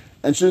expecting,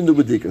 and she didn't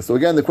do bedika. So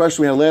again, the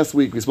question we had last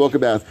week, we spoke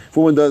about, if a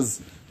woman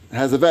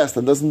has a vest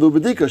and doesn't do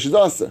bedika, she's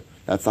asa.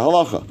 That's the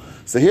halacha.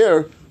 So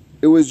here,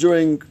 it was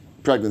during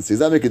pregnancy. Does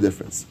that make a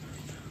difference?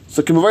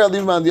 So, do we say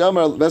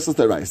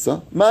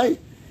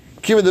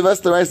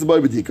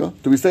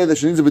that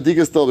she needs a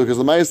bedika still because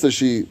the Maya says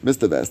she missed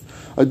the vest?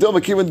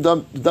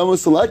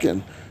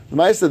 The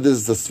Maya said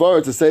there's a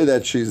svara to say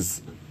that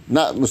she's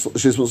not going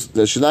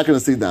to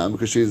see dam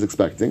because she's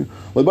expecting.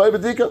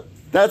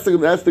 That's the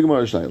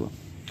Gemara Shaila.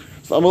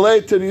 So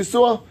Amalei to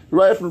Yisua,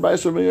 right from Rabbi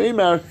Shimon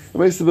and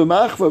we say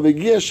b'machva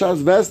v'gia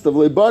shas vest of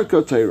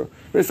lebarko teira.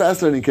 Very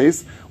fascinating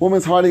case.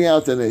 Woman's hiding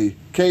out in a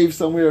cave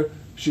somewhere.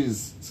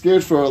 She's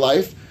scared for her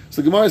life.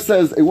 So Gemara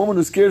says a woman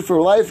who's scared for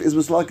her life is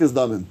mislakas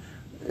damim.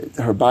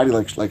 Her body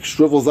like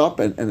shrivels up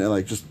and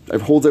like just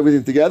holds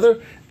everything together,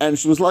 and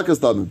she was mislakas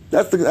damim.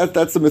 That's the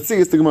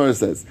metzias the Gemara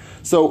says.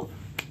 So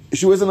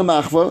she was in a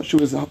machva. She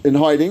was in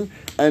hiding,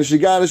 and she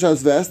got a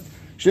shas vest.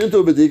 She didn't do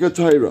a bedika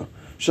teira.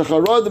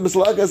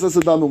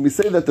 We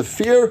say that the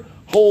fear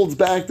holds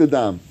back the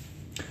dam.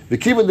 The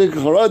kibbutz the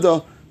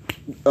charada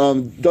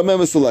damem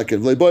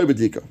esulakin leiboy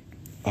bedika.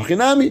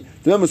 Achinami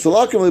damem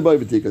esulakin leiboy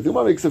bedika. The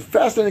Gemara makes a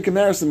fascinating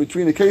comparison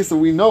between the case that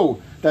we know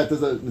that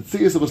there's a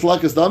mitzias of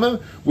esulakas damem,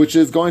 which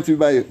is going to be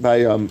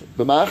by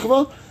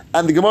b'machva,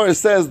 and the Gemara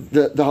says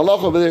the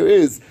halacha over there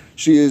is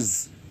she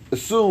is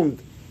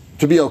assumed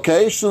to be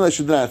okay, she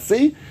did not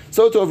see.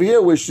 So to over here,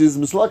 where she's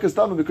mislakas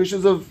damem because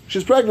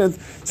she's pregnant,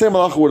 same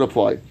halacha would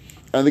apply.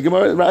 And the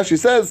Gemara Rashi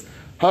says,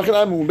 since the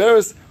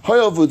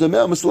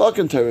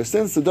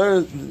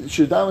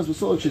Shidam is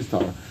Musulak, she's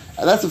Tara.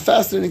 And that's a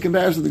fascinating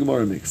comparison the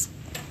Gemara makes.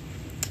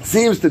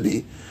 Seems to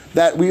be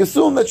that we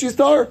assume that she's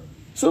Tara.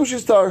 Assume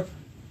she's Tara.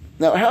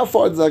 Now, how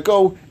far does that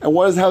go, and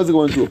how is it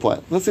going to apply?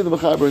 Let's see the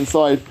Mechaber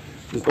inside.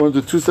 There's going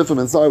to do two sifim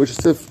inside, which is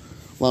Sif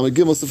Lamed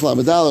Gimel, Sif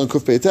Lamed Daled, and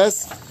Kuf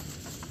Peites,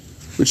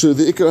 which are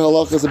the Ikar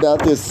halachas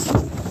about this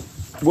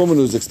woman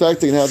who's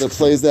expecting and how that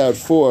plays out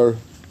for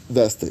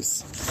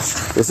vestes.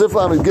 The Sif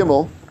Lamed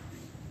Gimel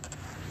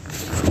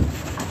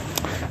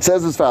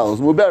says as follows: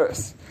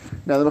 Muberes.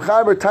 Now the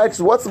Mechaber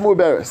teaches what's the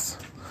Muberes?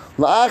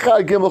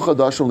 La'achar Gimel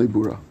Chadashim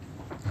Libura.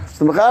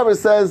 So the Mechaber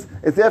says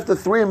it's after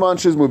 3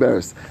 months she's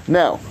Muberes.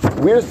 Now,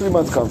 where does 3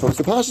 months come from?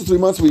 So past 3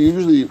 months we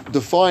usually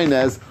define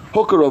as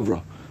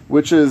Hokarovra,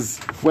 which is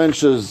when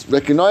she's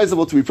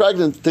recognizable to be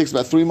pregnant. It takes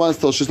about 3 months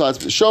till she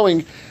starts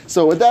showing.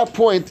 So at that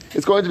point,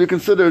 it's going to be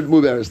considered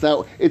Muberes.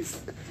 Now,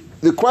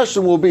 the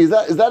question will be: is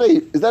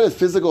that a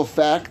physical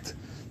fact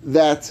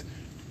that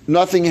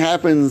nothing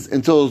happens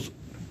until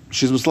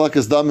she's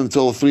mislakas dam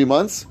until 3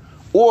 months,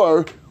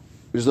 or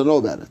we just don't know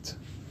about it?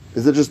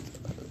 Is it just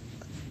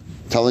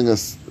telling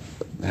us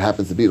it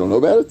happens to be, you don't know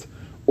about it,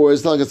 or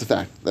is it telling us a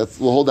fact?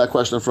 We'll hold that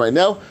question for right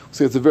now.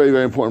 So it's a very,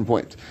 very important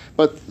point.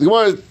 But the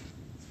Gemara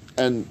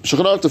and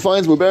Shulchan Aruch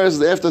defines muberes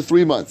as after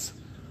 3 months.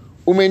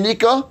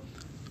 Umenika,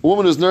 a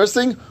woman who's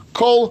nursing,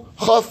 kol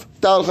chaf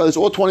dal chalish,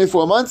 or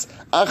 24 months.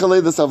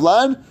 Achalei the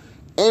savlan,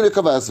 ain't a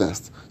kavas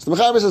vest. So the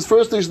Mechaber says,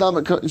 firstly, she's not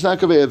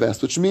kaveh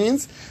vest, which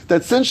means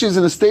that since she's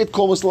in a state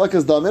called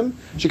musalakas damim,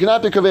 she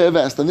cannot be kaveh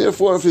vest, and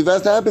therefore, if the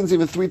vest happens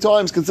even 3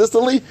 times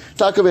consistently, it's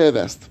not kaveh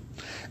vest.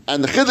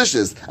 And the chiddush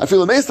is, I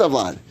feel amazed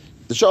savlan.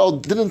 The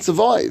child didn't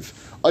survive.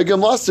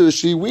 Agam lasu,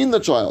 she weaned the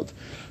child.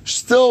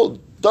 Still,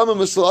 damim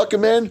musalakim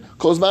man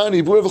calls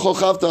ma'ani bur v'chol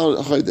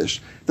chavta chaydish.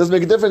 Doesn't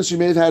make a difference. She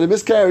may have had a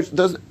miscarriage.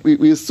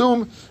 We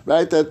assume,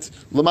 right, that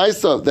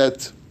lemaisa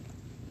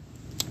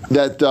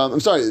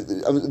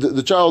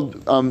the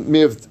child may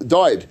have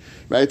died,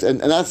 right, and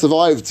not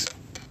survived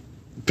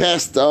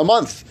past a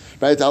month,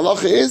 right? The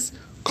halacha is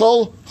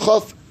kol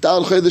chaf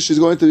dal chaydish. She's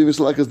going to be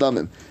misalakas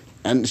damim,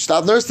 and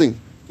stop nursing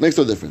makes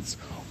no difference.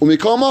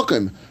 Umikol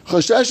Mokim.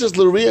 Chasheshes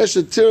l'riyah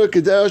shetira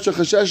kederah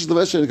shechasheshes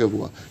l'vest she'ein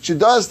kavua. She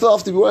does still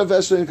have to be wearing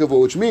vest she'ein kavua,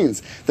 which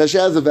means that she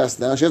has a vest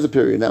now, she has a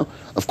period now.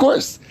 Of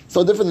course, it's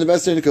no different than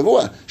vest she'ein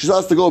kavua. She still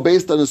has to go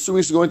based on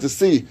assuming she's going to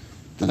see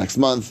the next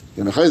month.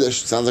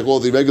 Sounds like all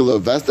the regular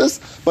vestas.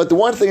 But the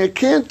one thing it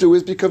can't do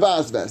is be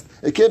kavah's vest.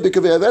 It can't be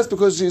kavah's vest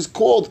because she's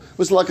called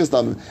Misalakas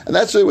Damim. And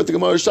that's really what the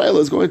Gemara Shaila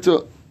is going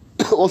to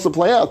also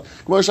play out.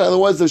 Gemara Shaila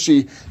was that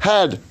she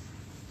had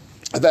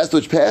a vest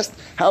which passed.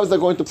 How is that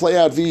going to play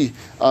out vis-a-vis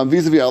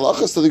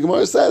halacha? So the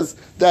Gemara says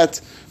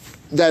that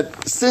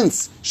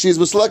since she's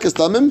Misalakas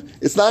Damim,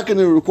 it's not going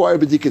to require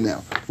bedika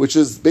now, which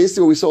is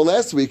basically what we saw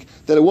last week,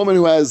 that a woman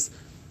who has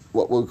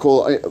what we'll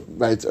call a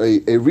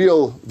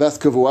real vest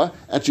kavua,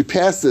 and she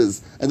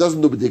passes and doesn't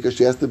do bedika,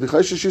 she has to be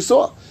chayshish she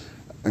saw.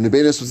 And the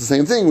Beis was the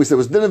same thing. We said it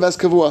was din vest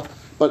kavua,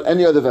 but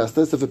any other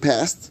vestas, if it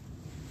passed.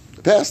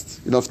 You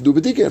don't have to do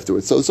bedika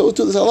afterwards. So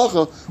to this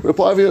halacha would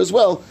apply here as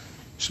well.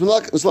 She's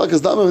like as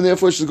damim, and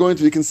therefore she's going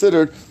to be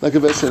considered like a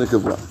vest she'ein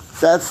kavua.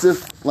 That's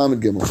Sif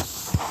Lamed Gimel.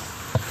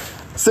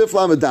 Sif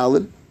Lamed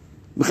Daled.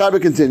 Mechaber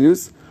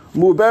continues.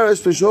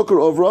 Mu'beresh v'shokar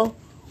ovra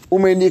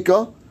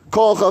u'meinika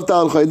kol chav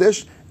tal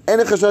chaydesh.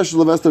 Any chashash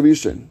levest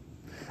arishin.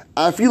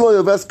 Afilo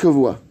levest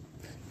kavua.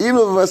 Even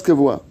levest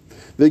kavua.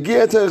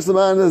 V'gia terech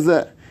zaman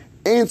hazeh.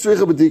 Ein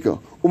tzricha bedika.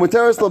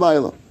 U'meteres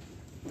labayla.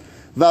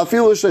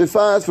 V'afilo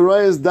sheifas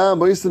v'rayas dam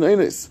ba'isen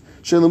einis.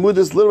 Shein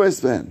lemudis l'reis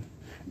behen.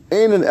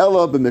 Ein an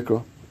ella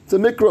b'mikra. It's a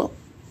mikra.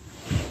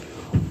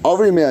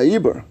 Avri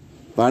me'a'ibar.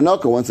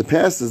 V'hanaka, once it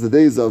passes the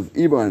days of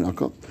Ibar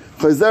hanaka.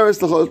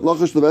 Chayzeres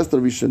l'chash levest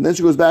arishin. Then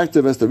she goes back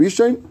to levest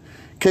arishin.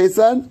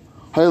 Ketzad.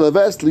 Hay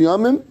levest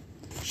liyamim.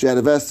 She had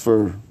a vest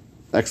for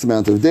X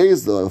amount of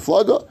days, the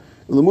flaga.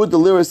 Lemud the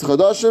liris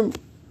chadashim,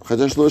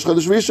 chadash l'rosh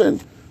chadash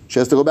rishon. She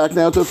has to go back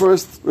now to the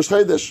first Rosh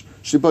Chodesh.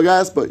 She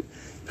pagas by.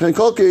 V'chen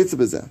kol keitz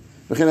b'zeh.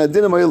 V'chen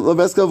adinim hay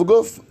leves kav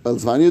guf.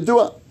 Elzvan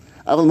yedua.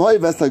 Aval m'hay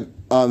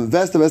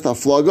vest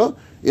ha-flaga.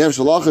 Yev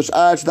shalachash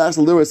ad shadach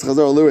l'liris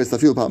chazar l'liris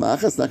tafil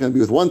pa'machas. It's not going to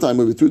be with one time,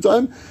 maybe two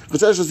time.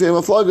 Chadash l'siyam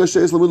ha-flaga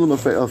sheis lemud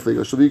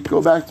l'mafliga. She'll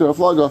go back to her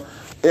flaga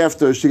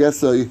after she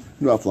gets a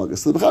new flaga.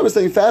 So the Mechaber is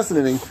saying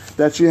fascinating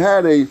that she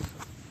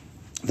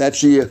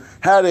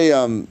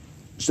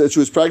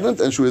was pregnant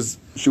and she was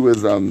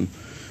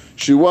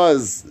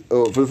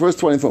for the first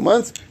 24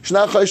 months. She's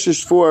not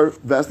chayshish for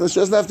vestness. She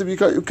doesn't have to be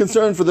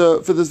concerned for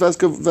this vest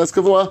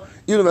kavua,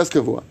 even vest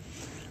kavua.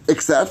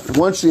 Except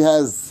once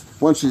she's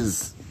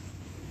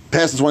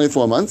past the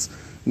 24 months,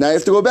 now you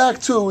have to go back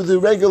to the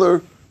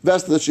regular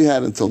vest that she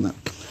had until now.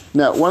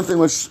 Now, one thing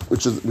which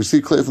is, we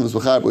see clearly from this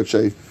Mechaber, which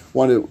I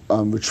want to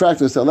retract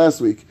and say last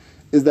week,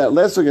 is that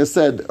last week I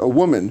said a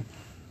woman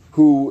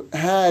who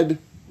had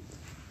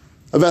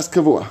a vest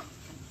kavua,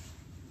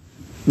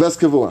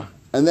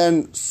 and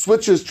then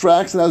switches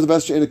tracks, and that was a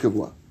vest she'ein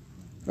kavua,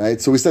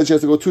 right? So we said she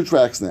has to go 2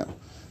 tracks now.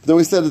 But then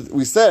we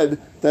said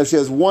that if she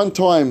has one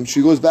time,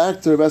 she goes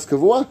back to her vest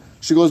kavua,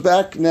 she goes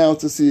back now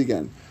to see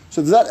again.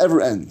 So does that ever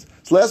end?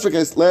 So last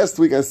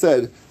week I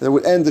said that it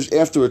would end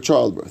after a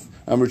childbirth.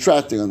 I'm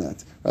retracting on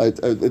that. Right?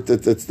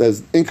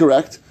 That's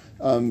incorrect.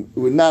 It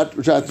would not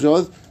retract the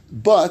childbirth,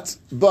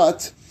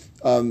 but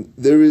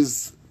there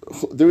is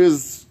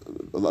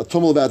a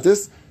tumult about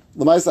this.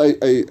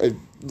 I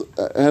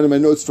had in my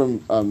notes from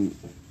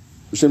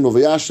Shem Rav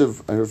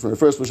Yashiv. I heard from my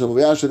first Shem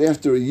Rav Yashiv.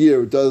 After a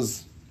year, it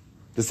does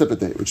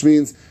dissipate, which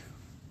means it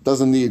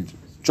doesn't need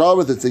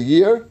childbirth. It's a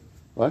year.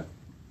 What?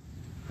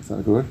 That's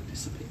not a good word.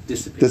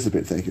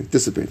 Dissipate. Thank you.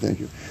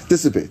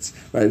 Dissipates.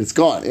 Right. It's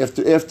gone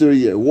after a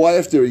year. Why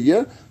after a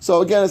year?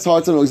 So again, it's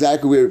hard to know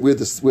exactly where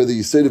the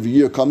state of a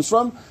year comes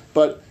from.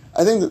 But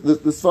I think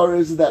that the svara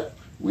is that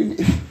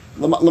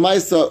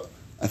Lamaisa.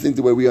 I think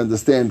the way we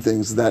understand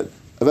things is that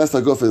a vest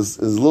haguf is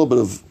a little bit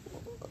of,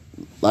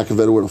 lack of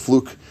a better word, a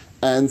fluke.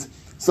 And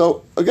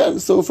so again,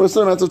 for a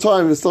certain amount of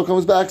time, it still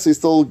comes back, so you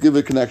still give it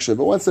a connection.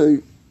 But once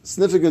a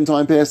significant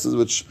time passes,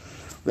 which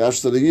we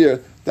actually said a year,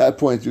 at that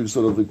point you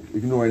sort of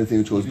ignore anything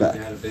which goes back.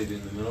 You had a baby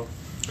in the middle,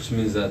 which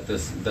means that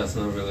that's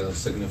not really a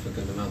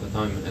significant amount of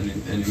time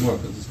anymore,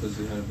 because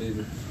you had a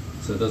baby.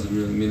 So it doesn't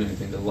really mean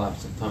anything, the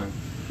lapse of time.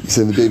 You're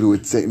saying the baby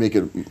would make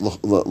it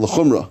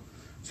l'chumra.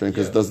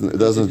 Because it doesn't.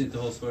 The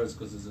whole story is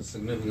because it's a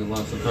significant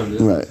lapse of time.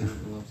 Right.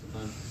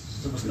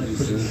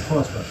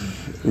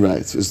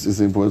 Right. So it's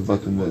the important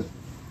button that.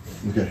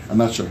 Okay, I'm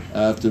not sure.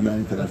 I have to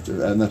remind that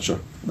I'm not sure.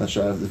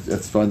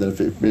 It's fine that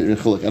if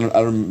I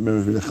don't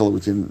remember the chiluk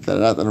between that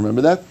and that. I don't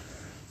remember that.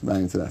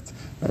 I'm to that.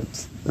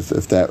 Right.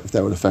 If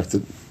that would affect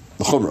it,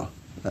 the chumrah.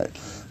 Right.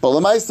 But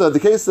Lamaisa, the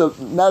case of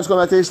now it's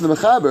going back to the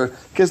Mechaber.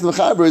 The case of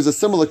the Mechaber is a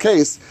similar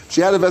case.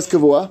 She had a vest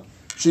kavua.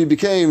 She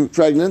became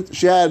pregnant.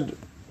 She had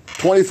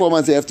 24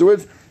 months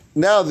afterwards.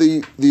 Now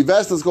the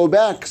vestas go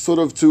back sort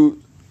of to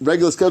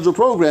regular scheduled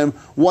program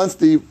once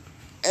the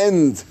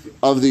end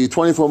of the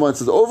 24 months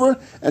is over,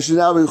 and she's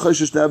now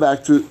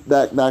back to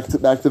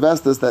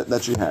vestas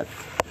that she had.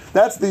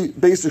 That's the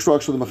basic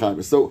structure of the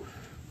Mechaber. So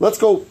let's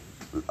go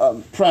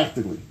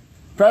practically.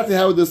 Practically,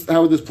 how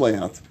would this play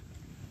out?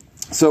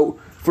 So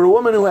for a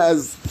woman who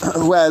has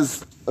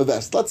a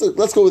vest.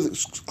 Let's go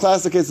with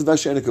classic case of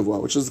vest she'ena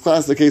kavua, which is the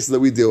classic cases that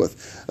we deal with.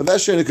 A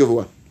vest she'ena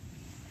kavua.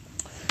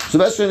 So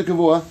vest she'ena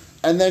kavua,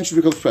 and then she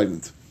becomes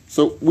pregnant.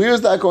 So where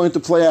is that going to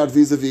play out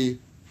vis-a-vis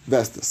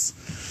vestis?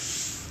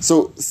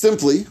 So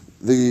simply,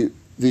 the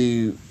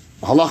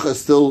halacha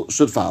still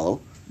should follow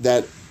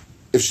that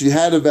if she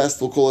had a vest,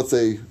 we'll call it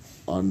say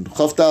on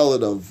Chav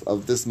Daled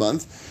of this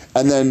month,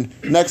 and then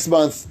next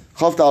month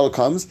Chav Daled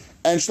comes,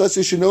 and let's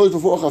say she knows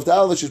before Chav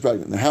Daled that she's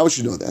pregnant. Now how would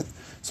she know that?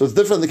 So it's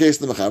different in the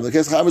case of the Mechaber. In the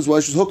case of Mechaber, why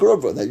she's hooker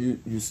over that you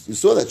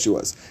saw that she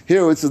was.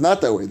 Here it's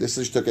not that way. This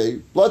is she took a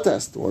blood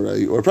test or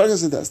a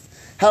pregnancy test.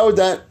 How would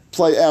that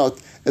play out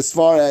as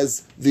far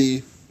as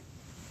the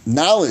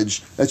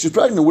knowledge that she's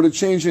pregnant? Would it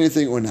change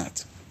anything or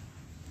not?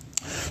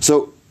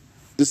 So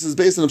this is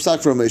based on a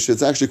psak from Ramesh.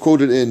 It's actually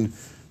quoted in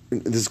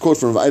this quote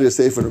from Rav Eida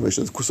Sefer Ramesh.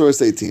 It's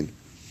Source 18.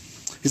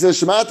 He says,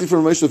 "Shemati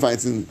from Ramesh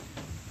Feinstein.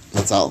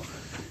 That's all.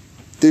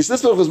 That you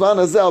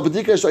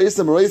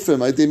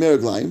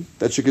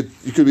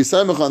could be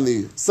samech on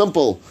the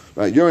simple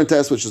urine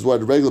test, which is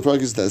what a regular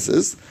pregnancy test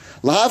is.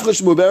 Right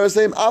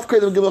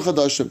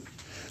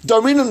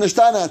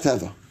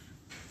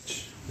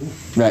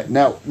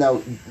now,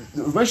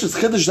 Ramesh's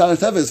chiddush Shana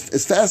Teva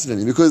is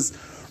fascinating because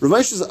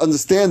Ramesh is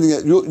understanding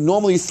that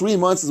normally 3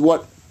 months is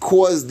what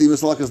caused the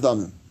Misalakas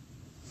Damim.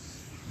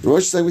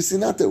 Ramesh is saying we see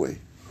not that way.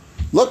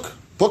 Look,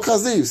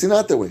 Chazi, we see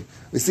not that way.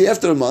 We see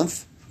after a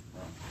month.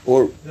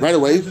 Or right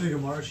away. She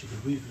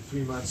could bleed for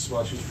 3 months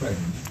while she was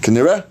pregnant.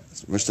 Kanira?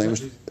 That's what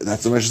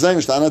we're saying.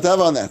 Shana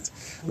Teva on that,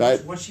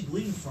 right? What's she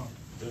bleeding from?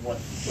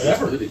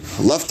 Whatever.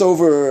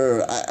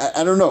 Leftover.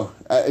 I don't know.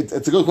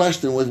 It's a good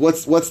question.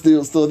 What's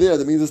still there?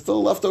 That means it's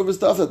still leftover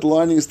stuff that the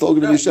lining is still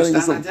going to be shedding.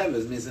 Shana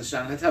Teva means it's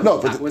Shana Teva. No,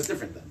 but what's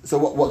different then? So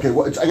what? Okay.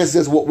 I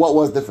guess what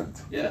was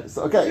different? Yeah.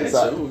 So, okay.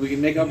 So we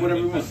can make up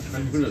whatever we want.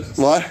 Who knows?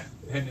 What?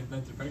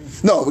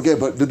 No, okay,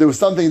 but there was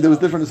something that was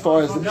different as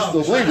far as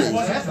still bleeding.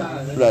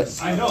 Right.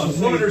 I know. The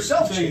woman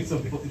herself. It's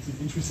an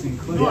interesting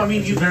claim. No, I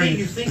mean you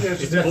think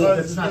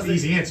that's not the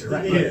easy answer,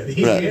 right? Yeah, the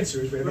easy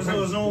answer is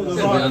there's no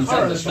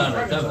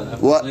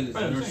What?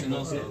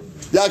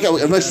 Yeah, okay.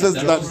 That's the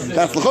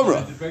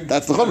chumrah.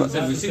 That's the chumrah.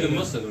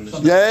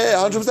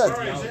 Yeah,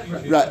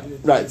 100%.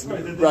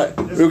 Right.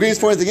 Rugi's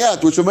pointing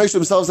out, which Ramesh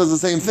himself says the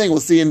same thing. We'll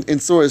see in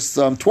source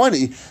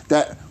 20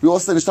 that we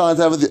also understand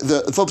to have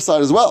the flip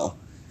side as well.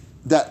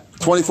 That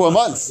 24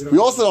 months, we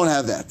also don't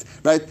have that,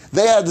 right?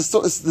 They had the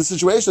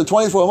situation of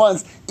 24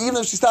 months. Even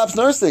if she stops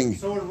nursing,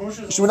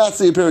 she would not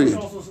see a period.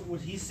 Would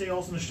he say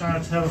also in the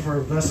Shana Teva for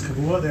Ves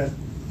Kavua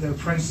that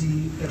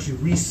pregnancy actually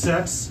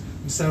resets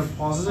instead of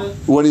pauses it?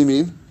 What do you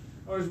mean?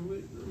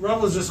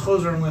 Rav was just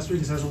closed on last week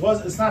and says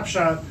it's not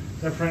shot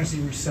that pregnancy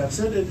resets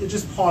it. It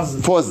just pauses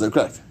it. Pauses it,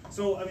 correct.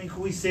 So I mean, can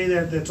we say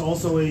that that's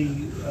also a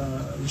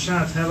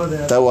Shana Teva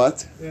that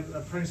what? That a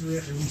pregnancy would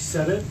actually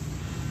reset it?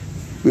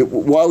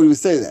 Why would we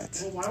say that?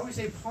 Well, why would we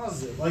say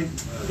positive? Like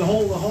the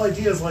whole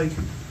idea is like,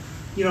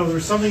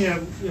 there's something that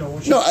When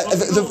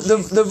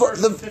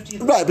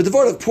right, but the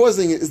word of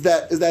pausing is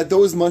that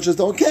those munches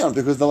don't count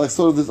because they're like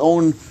sort of this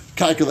own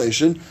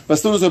calculation. But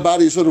as soon as her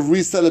body sort of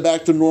reset it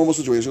back to normal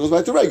situation, it goes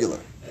back to regular.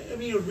 I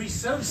mean, it would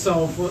reset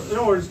itself. In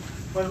other words,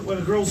 when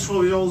a girl's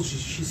 12 years old,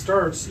 she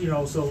starts,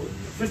 so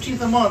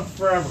 15th a month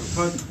forever.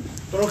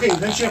 But okay,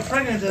 then she got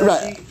pregnant and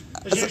right.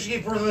 She actually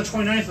gave birth on the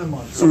 29th of the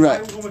month. So why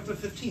are we going with the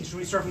 15th? Should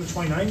we start from the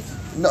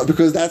 29th? No,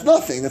 because that's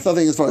nothing. That's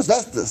nothing as far as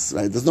Vestus,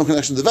 right? There's no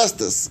connection to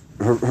Vestus.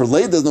 Her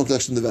lay, there's no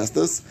connection to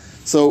Vestus.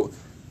 So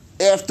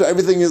after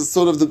everything is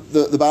sort of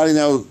the body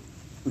now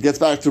gets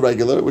back to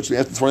regular, which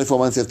after 24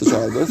 months after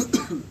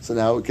childbirth, so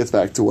now it gets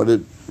back to what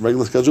a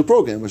regular scheduled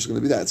program, which is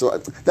going to be that. So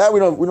that we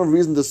don't have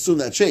reason to assume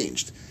that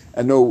changed,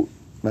 and no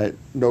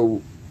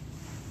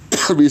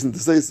reason to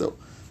say so.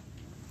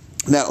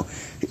 Now,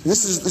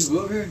 this is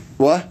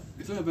what?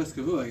 You're talking about Ves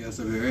Kavua, I guess,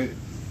 over here, right?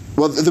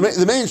 Well, the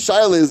main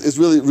shaila is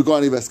really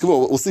regarding Ves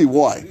Kavua. We'll see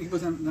why. He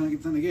wasn't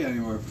negate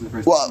anymore for the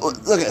first Well,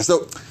 okay,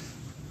 so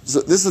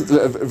this is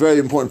a very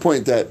important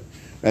point that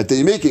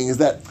you're making, is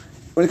that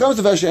when it comes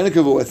to Ves She'ena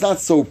Kavua, it's not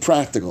so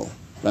practical,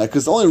 right?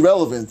 Because it's only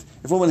relevant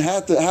if a woman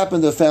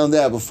happened to have found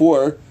out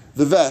before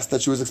the vest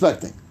that she was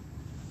expecting,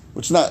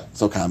 which is not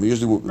so common.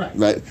 Usually,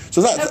 right?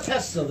 So it's not.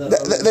 Tests of that.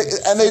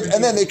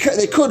 And then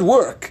they could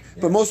work,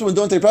 but most women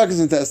don't take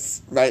pregnancy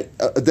tests, right?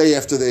 A day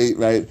after they,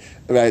 right?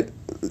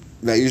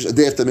 Usually a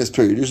day after the missed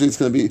period. Usually it's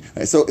going to be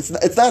right. So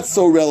it's not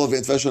so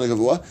relevant,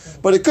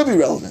 but it could be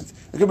relevant.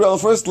 It could be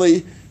relevant.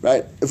 Firstly,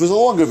 right? If it was a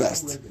longer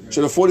vest, she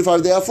had a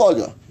 45-day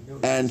aflaga,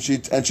 and she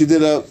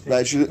did a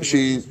right.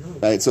 She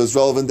right. So it's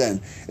relevant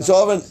then. It's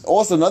relevant.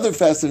 Also, another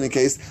fascinating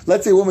case.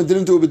 Let's say a woman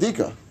didn't do a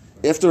bedika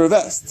after a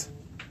vest,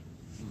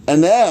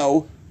 and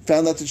now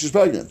found out that she's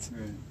pregnant.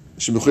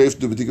 She mechuyev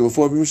to do bedika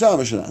before b'misham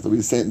or not. It'll be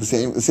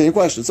the same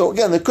question. So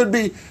again, there could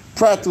be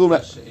practical.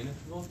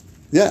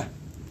 Yeah.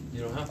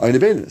 You don't have to. Or in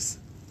the Beinus.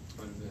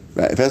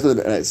 Right.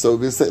 So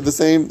the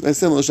same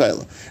similar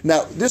shaila.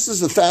 Now, this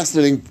is a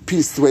fascinating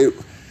piece the way,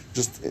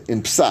 just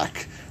in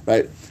psak,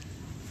 right?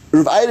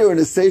 Rav Eida in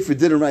his sefer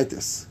didn't write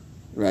this,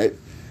 right?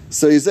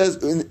 So he says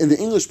in the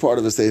English part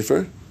of the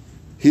sefer,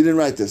 he didn't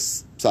write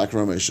this. Psak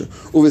Rav Moshe.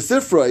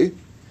 Uvesifrei,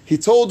 he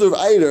told Rav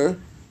Eider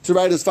to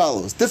write as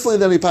follows, differently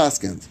than he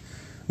paskind.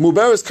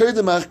 Muberes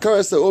Kedemach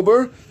Karasa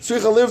Uber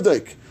Tzricha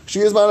Livdik. She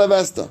is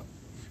Maravesta.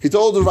 He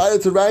told the writer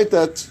to write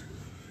that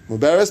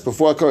Muberes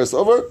before Karas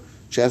over,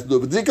 she has to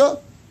do a bedika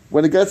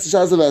when it gets to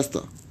Shaz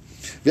Avesta.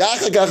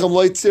 V'achagacham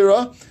loy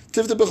tzira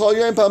tifta b'chol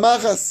yom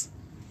palmachas.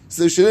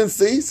 So if she didn't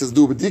see, says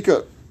do a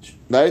bedika,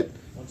 right?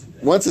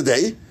 Once a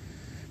day.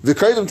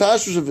 V'kreidem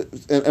tashrush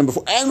and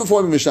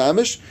before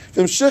mishamish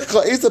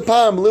v'mshikcha isa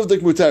pam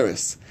livdik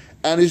muteris.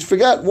 And he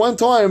forgot one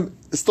time,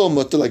 it's still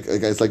mutter, like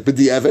it's like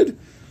b'di'evid.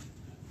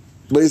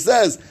 But he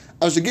says,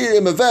 now,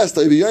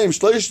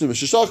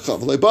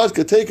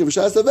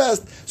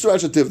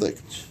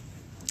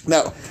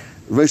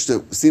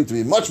 Rishta seemed to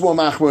be much more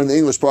machmer in the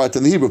English part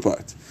than the Hebrew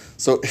part.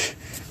 So,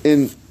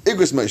 in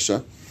Igros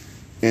Moshe,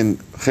 in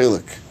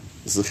Chelik,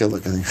 this is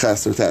Chelik, I think,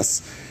 Ches or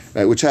Tes,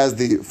 right, which has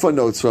the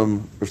footnotes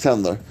from Rav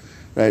Tendler,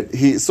 right,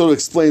 he sort of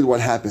explained what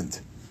happened,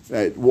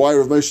 right, why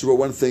Rav Moshe wrote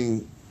one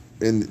thing,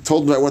 and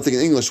told him to write one thing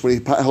in English when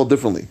he held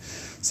differently.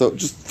 So,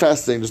 just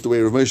fascinating, just the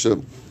way Rav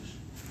Moshe.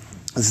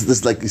 This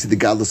is like you see the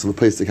godless of a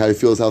place, like how he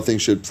feels how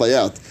things should play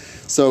out.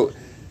 So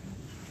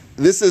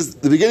this is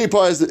the beginning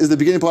part is the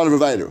beginning part of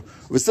Rav Eider.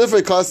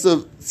 V'sifrei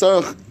kasav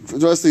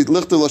tzarich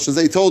lichter lashon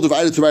zeh. He told Rav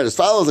Eider to write as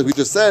follows, like we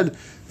just said.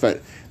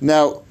 Right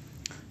now,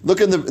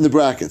 look in the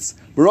brackets.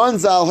 Baron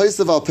zal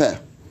hoisav al peh.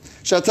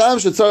 Shatam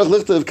shetzarich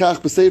lichter of kach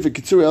b'sefer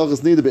kitzuri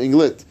elchas nida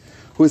be'inglit.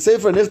 Who is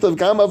sefer nichtav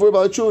gam avur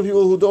b'al tshuva,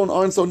 people who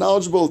aren't so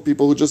knowledgeable,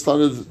 people who just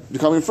started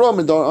becoming from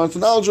and aren't so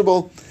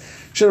knowledgeable.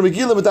 They're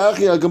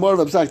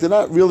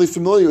not really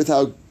familiar with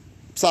how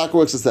psak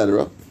works,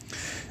 etc.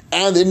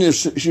 And in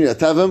Shini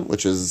Tevim,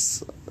 which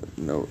is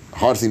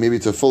hard thing maybe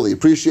to fully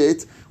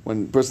appreciate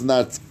when a person's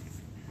not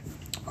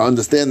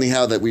understanding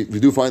how that we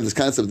do find this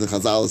concept in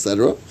Chazal,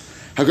 etc.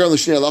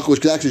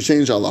 Which could actually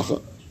change halacha.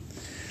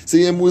 So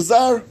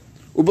muzar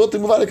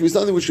u'bilti can be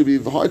something which should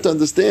be hard to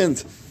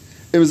understand.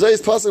 And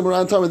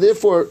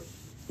therefore,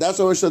 that's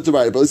what Rav Moshe said to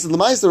write it. But this is the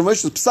Ma'aser. Rav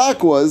Moshe's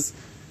psak was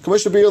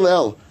K'moshe Bir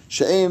Le'el.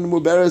 She'ein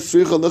muberes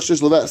tzricha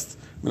l'chshish levest.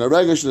 Min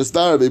ha'regesh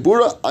nestara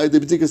beibura ayde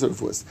b'tikas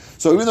harfuas.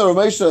 So even though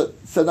Rav Moshe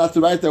said not to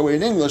write that way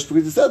in English,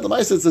 because he said the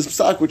Ma'aser it's a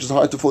psak which is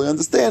hard to fully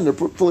understand or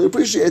fully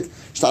appreciate.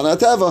 Shtana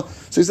teva.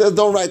 So he says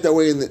don't write that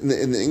way in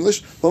the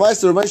English. But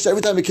Ma'aser Rav Moshe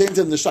every time he came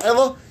to him the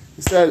Shaila,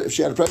 he said if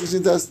she had a pregnancy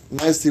test,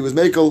 nice he was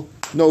makel,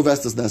 no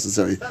vest is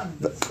necessary.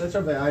 That's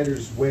Rabbi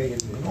Eider's way in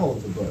all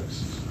of the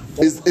books.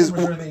 Is in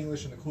the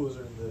English and the clues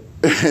are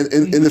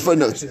in the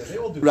footnotes,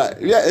 right?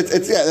 Yeah,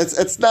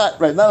 it's not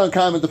right. Not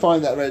uncommon to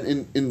find that right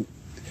in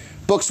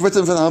books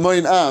written from the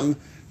Hamoyin Am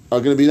are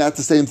going to be not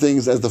the same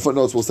things as the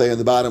footnotes will say in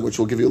the bottom, which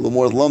will give you a little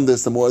more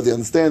lumdis and more of the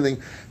understanding.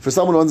 For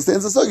someone who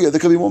understands the sugya, there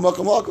could be more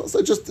makam lakal. So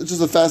it's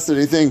just a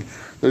fascinating thing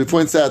that he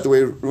points out the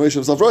way Rav Moshe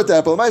himself wrote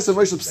that. But the Ma'aser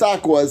Rav Moshe's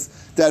psak was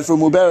that for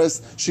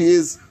Muberes she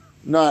is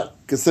not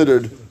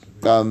considered.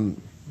 And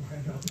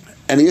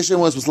the issue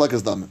was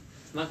Lakas Damin.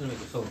 It's not going to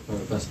make a film for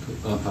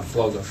a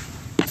flogger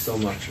so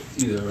much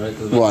either, right?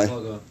 Why?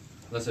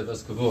 Let's say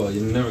Ves Kavua,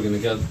 you're never going to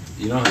get,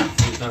 you don't have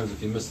 3 times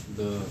if you miss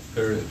the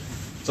period.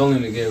 It's only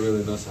going to get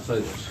really Ves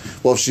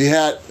HaChaydish. Well, if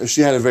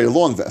she had a very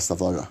long vest,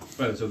 Aflaga.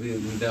 Right, so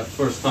that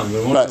first time.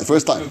 Right, the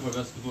first time.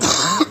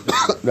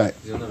 Right.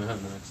 You'll never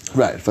have the next time.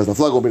 Right, first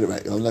Aflaga will be the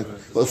right. Well,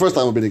 the first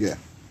time will be the gay.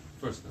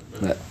 First time,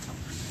 right.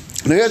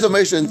 Now here's what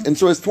Moshe in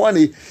Surah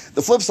 20,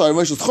 the flip side,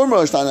 Moshe's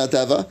Chumra Ishtana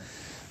Teva,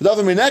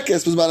 V'davim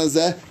Minekes was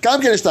Manazeh,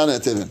 Kam Ken Ishtana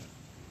Tevin.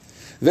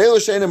 We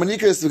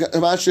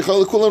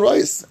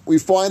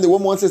find that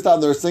women, once they stop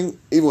nursing,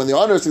 even when they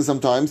are nursing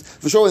sometimes,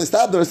 for sure when they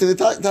stop nursing, they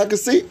take a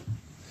seat.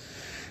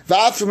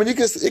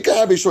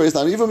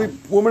 Even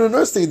women are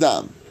nursing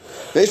dam.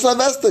 Therefore,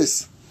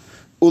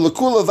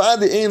 Lakula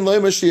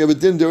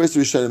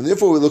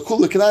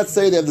cannot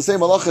say they have the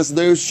same halachas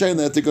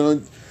that they're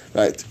going to,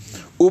 right.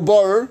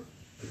 Ubar,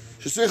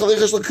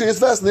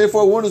 and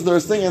therefore a woman is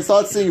nursing and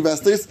starts seeing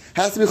vestis,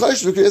 has to be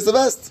chayshish to create the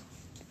vest.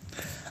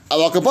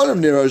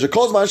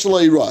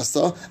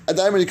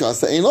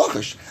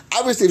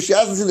 Obviously, if she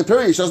hasn't seen the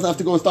period, she doesn't have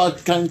to go and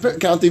start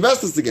counting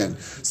vestas again.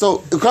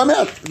 So it'll come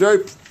out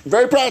very,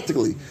 very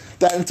practically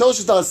that until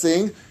she starts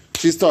seeing,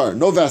 she's tar,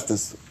 no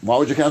vestas. Why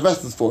would you count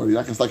vestas for? You're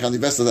not going to start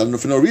counting vestas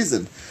for no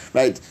reason,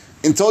 right?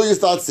 Until you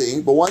start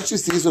seeing, but once she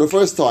sees for the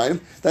first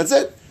time, that's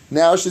it.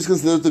 Now she's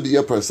considered to be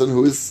a person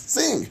who is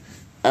seeing,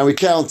 and we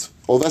count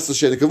all vestas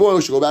sheni kavua.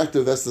 We should go back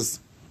to vestas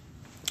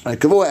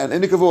kavua and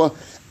any kavua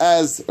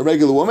as a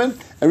regular woman,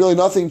 and really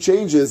nothing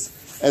changes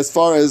as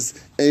far as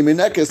a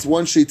minekes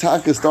once she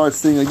taka starts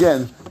seeing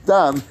again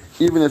dam,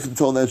 even if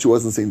until then she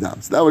wasn't seeing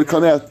dam. So that would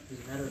come out.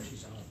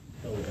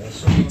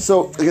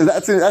 So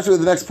that's actually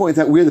the next point,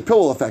 that where the pill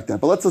will affect that.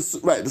 But let's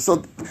right. So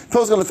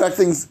pill's going to affect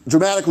things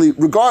dramatically,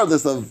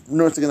 regardless of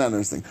nursing and not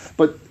nursing.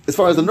 But as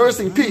far as the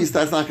nursing piece,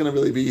 that's not going to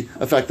really be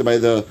affected by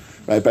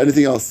by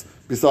anything else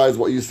besides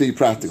what you see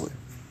practically.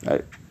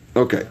 Right?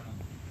 Okay.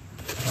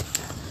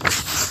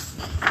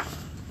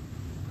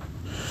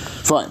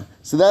 Fine.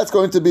 So that's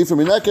going to be for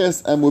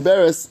Minekes and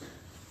Muberes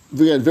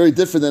again, very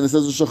different than it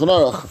says in Shulchan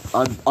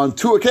Aruch on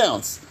two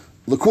accounts.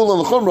 L'kula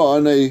and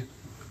l'chumra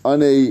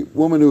on a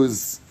woman who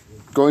is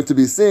going to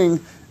be seeing,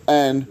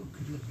 and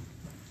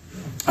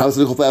how's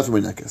the chulpa from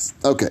nekes.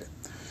 Okay.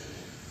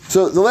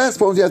 So the last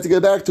point you have to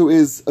get back to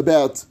is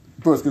about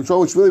birth control,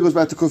 which really goes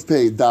back to Kuf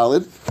Pei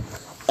Dalid,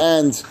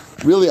 and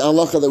really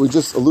halacha that we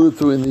just alluded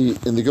to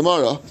in the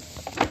Gemara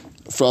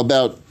for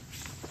about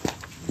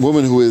a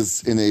woman who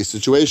is in a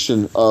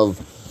situation of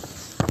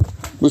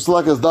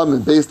Musalakas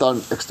Damin based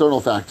on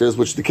external factors,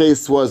 which the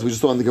case was, we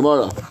just saw in the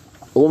Gemara,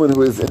 a woman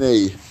who is in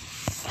a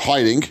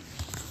hiding.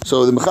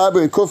 So the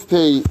Mechaber in Kuf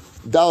Pei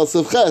Dalid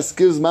Sif Ches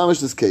gives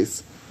Mamish this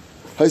case.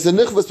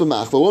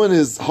 The woman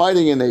is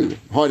hiding in a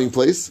hiding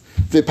place.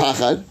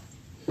 V'pachad.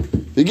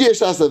 V'giyesh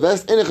shas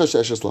vest. Ein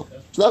chashesh lo.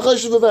 It's not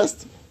chashesh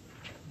v'vest.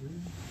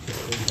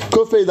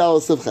 Kuf Pei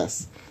Daled Sif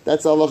Ches.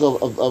 That's the halach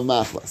of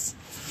machlas.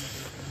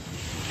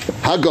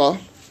 Haga.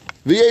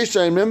 V'yesh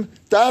shaymim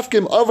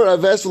tafkim over a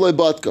vest v'loi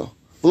batka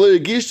v'loi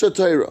yigisha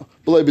Torah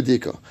v'loi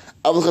bedika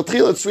avol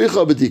chatchila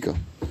tzricha bedika.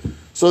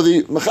 So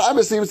the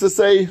Mechaber seems to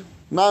say,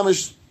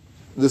 mamish,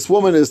 this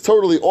woman is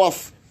totally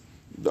off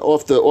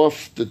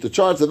the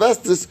charts of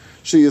Vestis.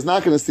 She is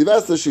not going to see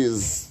Vestis. She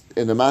is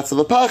in the mats of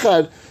a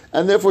pachad,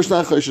 and therefore she's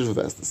not chayshish for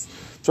Vestis.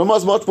 So Ramah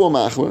is much more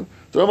machmer.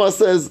 The Ramah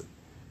says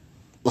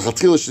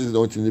l'chatchila she's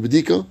going to the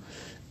bedika,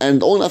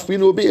 and the only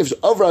nafkamina will be if she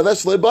over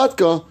Vestis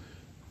lebatka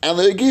and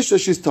the Yigisha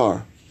she's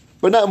tar,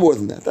 but not more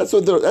than that. That's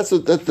the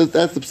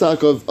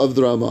psak of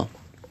the Ramah.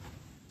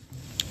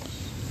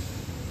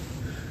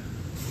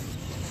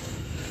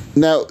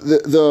 Now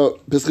the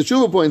Pesach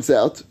Tshuva points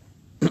out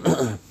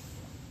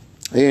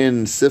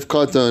in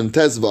Sifkata and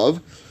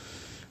Tezvav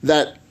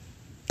that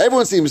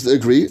everyone seems to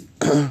agree.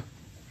 Well,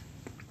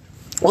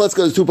 let's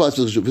go to two parts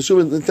of the Pesach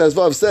Tshuva.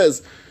 Tezvav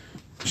says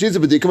she's a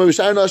bedika.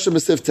 Mishayim Nashim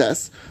Mesif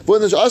Tes. When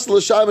there's Asla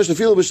Shamish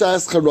Nefilu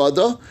B'Shas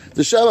Charada,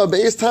 the Shema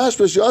Beis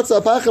Tashmish Yatza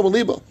Apachem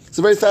Liba. It's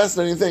a very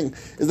fascinating thing.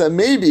 Is that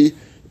maybe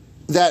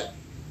that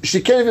she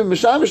can't even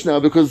mishamish now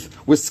because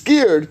we're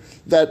scared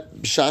that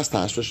B'Shas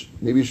Tashmish,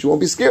 maybe she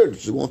won't be scared.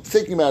 She won't be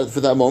thinking about it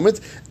for that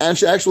moment, and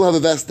she actually will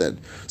have a vest then.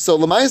 So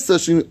Lamaisa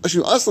she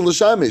Asla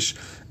L'Shamish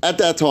at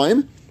that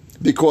time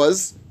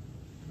because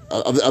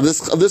of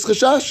this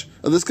chashash,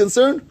 of this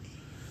concern.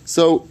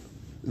 So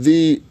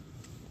the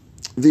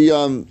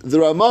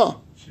Ramah.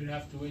 She'd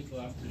have to wait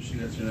till after she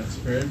gets her next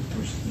period,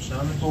 or she's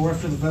mishamish, or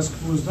after the vest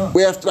is done.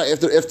 We have to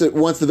after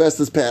once the vest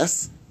is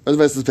passed,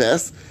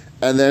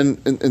 and then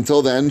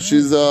until then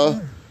she's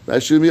that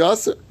should be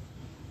also.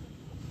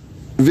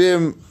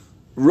 Vim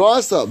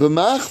rasa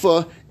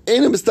b'machva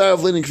ain't a mistar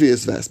of leaning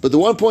kriyas vest. But the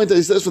one point that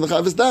he says from the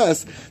Chavis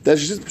Das that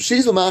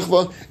she's a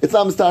machva, it's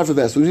not mistar for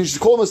vest. She's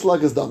called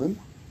mislakas damim.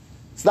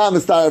 It's not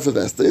mistar for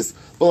vestes.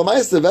 But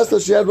the vest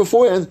that she had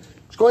beforehand,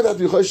 she's going to have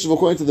to be choshev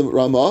according to the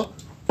Ramah.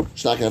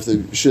 She's not going to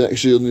have to.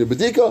 She'll need a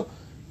bedika.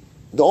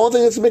 The only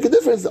thing that's going to make a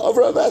difference, the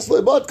over vest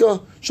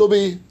lebatka, she'll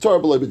be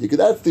terrible bedika.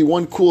 That's the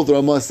one cool the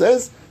Ramah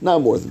says.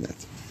 Not more than that.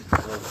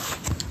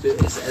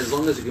 So as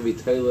long as it can be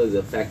tailored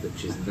the fact that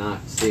she's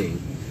not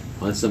seeing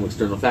on some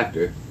external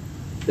factor,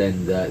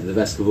 then the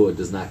vest kavua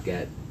does not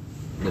get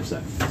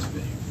nifsar.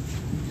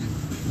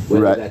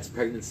 Whether that's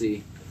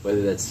pregnancy,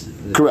 whether that's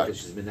correct,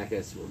 she's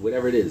menekes,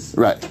 whatever it is.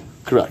 Right.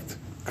 Correct.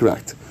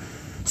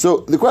 So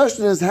the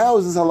question is, how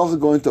is this halacha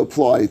going to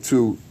apply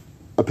to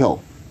a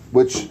pill,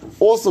 which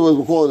also is,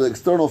 we'll call it an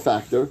external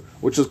factor,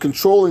 which is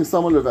controlling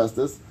some of the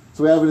vestis.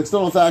 So we have an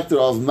external factor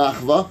of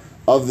machva,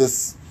 of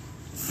this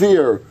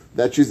fear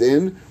that she's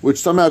in, which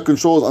somehow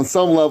controls on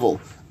some level,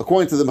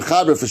 according to the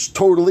Mechaber, for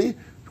totally,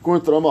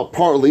 according to the Ramah,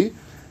 partly.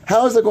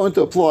 How is that going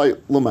to apply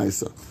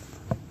l'maisa?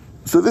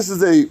 So this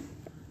is a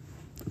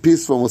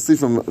piece from, we're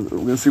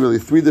going to see really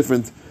three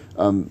different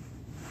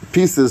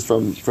pieces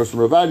from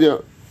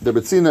Ravadia, the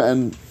Betzina,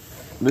 and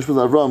Nishmas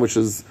Avram, which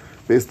is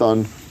based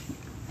on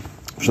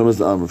Shlomo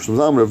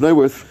Zalman of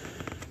Neuwirth.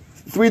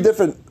 Three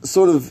different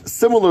sort of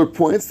similar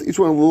points, each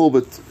one a little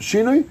bit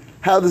shinui,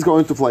 how this is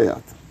going to play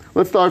out.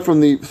 Let's start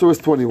from the source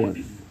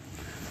 21.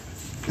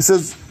 It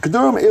says,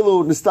 Kedurim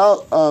Elu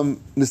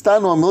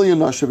Nistanu a million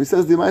nashim. He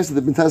says the Amaisa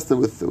have been tested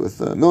with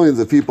millions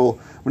of people.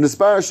 When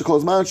Nispar Shekol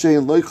Zman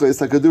Shein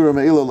Loichles HaKedurim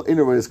Elu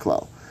Inerveis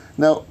Klal.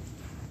 Now,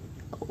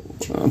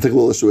 I'll take a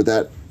little issue with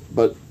that,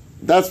 but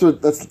let's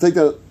take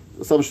that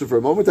assumption for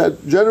a moment,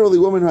 that generally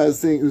a woman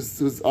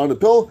who's on a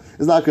pill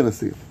is not going to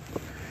see it.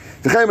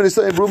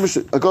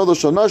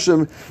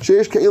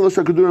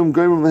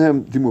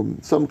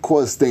 Some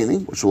cause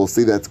staining, which we'll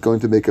see that's going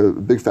to make a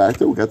big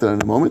factor. We'll get that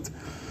in a moment.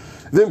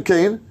 Vim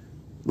kain,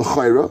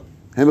 l'chayra,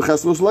 the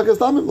mislakas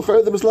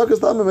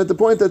damim, at the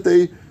point that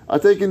they are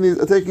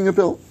taking a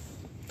pill.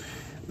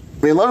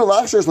 We're not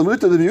going to chayshish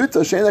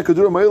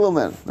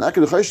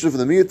for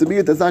the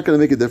miyut, that's not going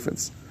to make a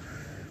difference.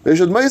 They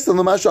should make them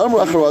the masha amru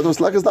acharad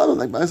mislakas damim,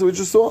 like we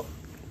just saw.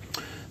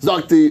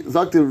 Zakti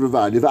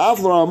Ravad. If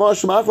after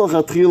Ramash Machval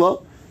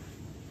Chatchila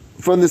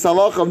from the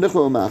Salach of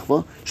Nichol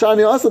Machva,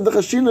 Shani Asam the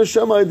Chashina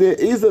Shema there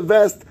is a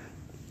vest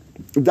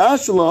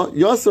Dashla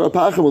Yasser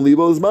Apachim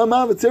Alibo is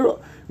Mama Vitira.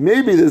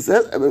 Maybe this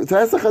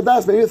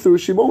maybe through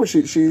Shimon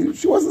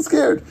she wasn't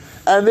scared,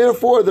 and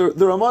therefore the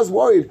Ramah is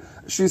worried.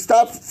 She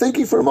stopped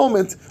thinking for a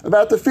moment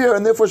about the fear,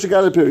 and therefore she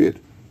got a period.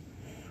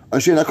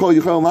 Maybe that's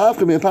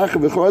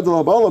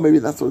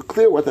so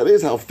clear what that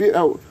is. How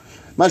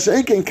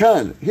Masha'inkin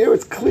can. Here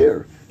it's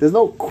clear. There's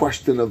no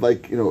question of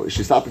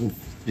she stopped and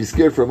be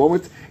scared for a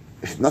moment.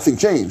 Nothing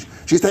changed.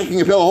 She's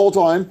taking a pill the whole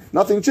time.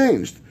 Nothing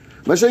changed.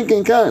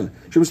 Masha'inkin can.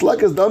 She was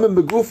like as damim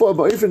begufa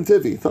ba'ifin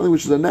tivi. Something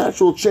which is a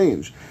natural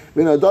change.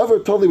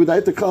 Davar totally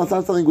without the call. It's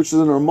not something which is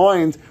in her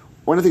mind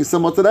or anything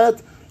similar to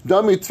that.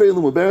 Dami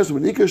treilim uberes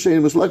menika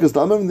shein mislekas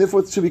damim.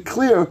 Therefore, it should be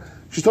clear.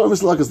 She's told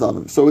mislekas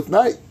damim. So it's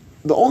not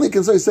the only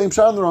concern. Is saying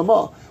pshat in the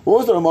Ramah. What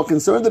was the Ramah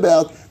concerned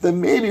about? That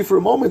maybe for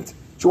a moment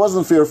she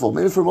wasn't fearful.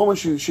 Maybe for a moment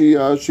she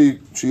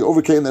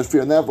overcame that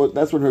fear, and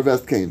that's when her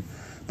vest came.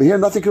 But here,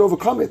 nothing can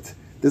overcome it.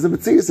 There's a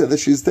mitzvah said that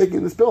she's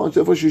taking this pill, and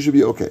therefore she should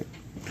be okay.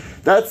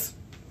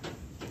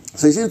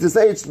 So he seems to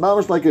say it's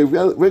mamash like a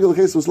regular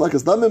case was like a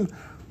damim,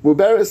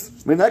 muberes,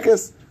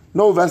 menekes,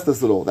 no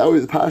vestas at all. That would be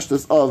the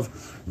pashtus of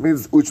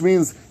which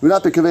means you're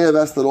not the kaveh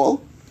vest at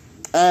all,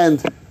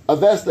 and a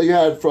vest that you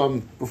had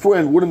from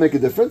beforehand wouldn't make a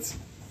difference,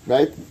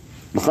 right?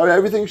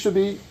 Everything should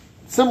be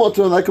similar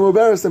to like a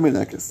muberes and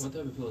menekes. What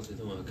type of pills are you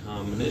talking about? A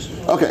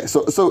combination? Okay,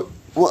 so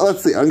well,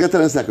 let's see. I'll get to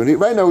that in a second.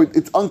 Right now,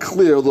 it's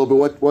unclear a little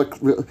bit what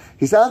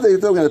he sounds like he's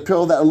talking about a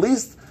pill that at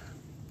least.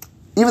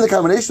 Even the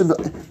combination,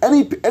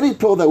 any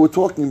pill that we're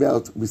talking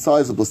about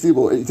besides the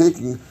placebo you're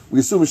taking, we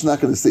assume it's not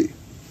going to see,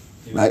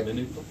 right? We'll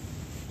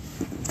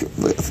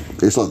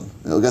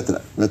get to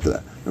that.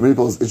 The mini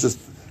pills, it's just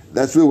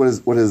that's really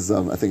what his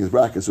I think his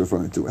bracket is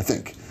referring to. I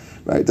think,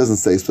 right? It doesn't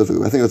say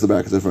specifically. I think that's the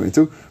bracket is referring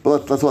to.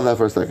 But let's hold that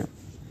for a second.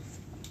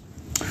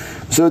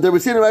 So the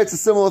Rebbeinu writes a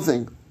similar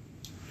thing.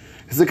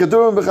 It's a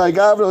kadurim b'chai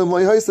gavra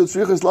l'moy hoysa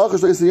tzrichas lachash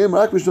le'isayim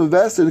rak mishnu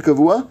v'ester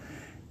n'kavua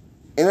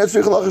and it's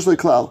tzrichas lachash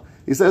le'klal.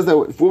 He says that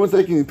if a woman's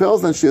taking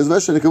pills, then she has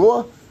vesha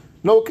nekavua,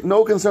 no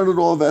concern at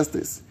all of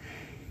vestes.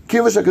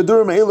 Kivash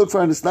hakadurim may look for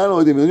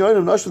understanding the million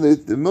of nashim,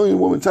 the million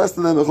women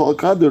testing them over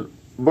throughout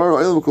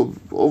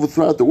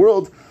the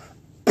world.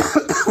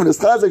 When it's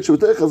chazek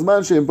shutech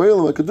azman sheim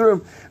bailam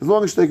hakadurim, as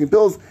long as she's taking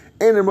pills,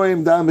 ein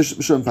emayim dam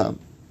b'shem pam.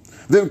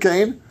 Vim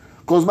kain,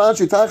 kozman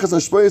shitachas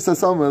hashpoyis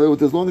hasam,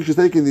 as long as she's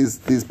taking these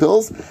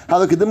pills,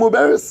 halakadim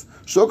uberes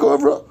shoko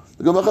ovra,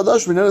 gam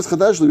chadash mineres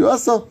chadash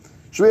liyasa.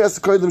 Shri has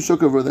to call them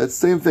shukavur. That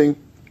same thing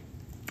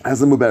as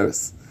the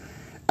muberis,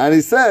 and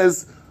he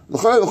says and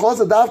here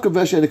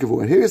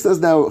he says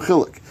now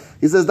chiluk.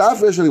 He says daf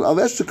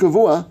avesh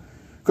kavua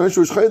kosh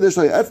chodesh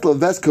etzla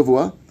ves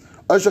kavua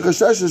asher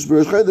chashesh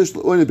b'chodesh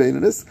lo'oni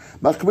beinanis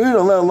machmir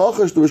aleh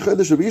lochash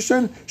b'chodesh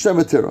abishan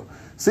shematira.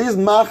 So he's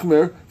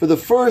machmir for the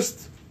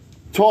first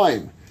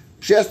time.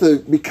 She has to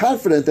be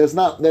confident that's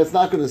not going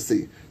to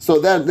see. So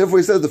then, therefore,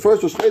 he says the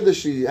first chodesh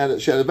she had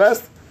a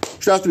vest.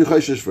 She has to be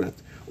chashesh for it.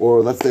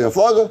 Or let's say a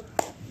flagger,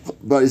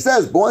 but he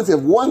says, but once you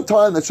have one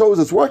time that shows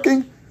it's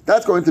working,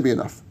 that's going to be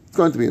enough. It's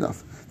going to be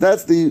enough.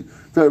 That's the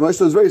very much.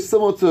 So it's very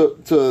similar to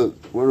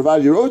what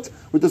Ravadia wrote,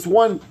 with this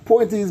one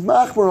point he's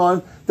machmer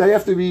on that you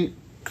have to be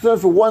concerned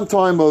for one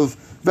time of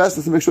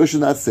vestas to make sure she's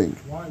not seeing.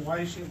 Why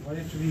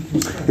have to be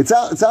concerned? It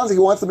sounds like he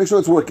wants to make sure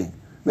it's working.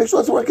 Make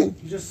sure it's working.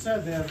 You just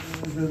said that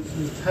the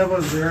teva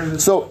is there.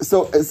 So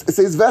it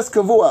says ves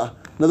kavua.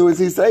 In other words,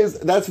 he says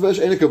that's vesh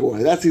ene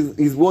kavua. That's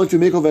he's willing to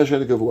make a vesh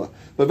ene kavua.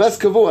 But ves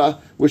kavua,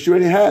 which you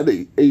already had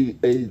a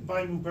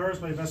by mubaris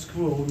by ves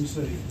kavua, what do you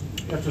say?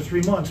 After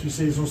 3 months, we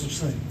say there's no such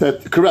thing.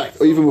 That correct,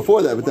 or even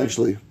before that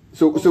potentially.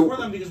 Before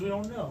them because we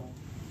don't know.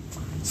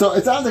 So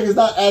it sounds like he's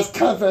not as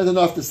confident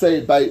enough to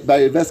say by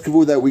a ves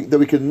kavua that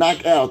we can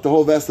knock out the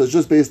whole vesta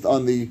just based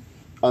on the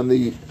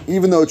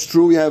even though it's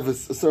true we have a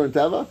certain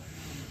teva.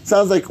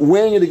 Sounds like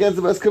weighing it against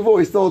the ves kavua,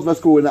 he still ves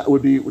kavua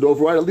would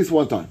override at least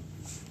one time.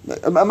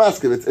 I'm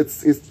asking.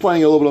 It's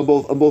playing a little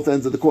bit on both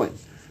ends of the coin,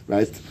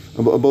 right?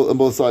 On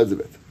both sides of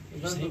it. The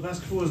ves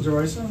kavua is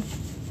deraisa.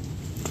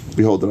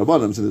 Behold the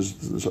rabbanim. So there's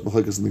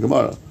machlokes in the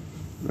Gemara,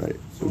 right?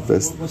 So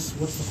what's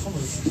the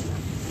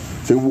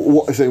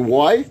chumrah? Saying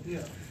why?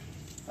 Yeah.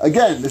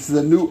 Again, this is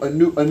a new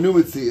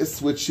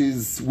mitzias, which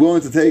is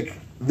willing to take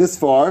this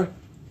far,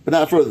 but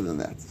not further than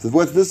that. So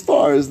what's this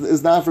far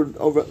is not for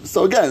over.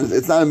 So again,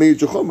 it's not a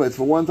major chumrah. It's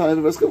for one time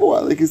of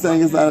eskavua. Like he's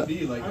saying, it's not.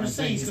 I'm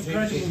saying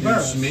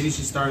maybe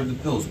she started the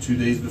pills 2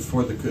 days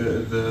before the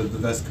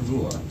ves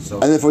kavua.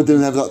 So and therefore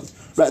didn't have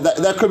right.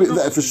 That could be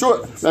for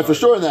sure. Right, for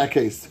sure in that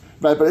case.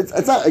 Right, but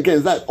it's not. Again,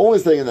 it's not only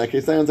saying in that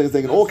case. I'm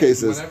saying in all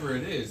cases. Whatever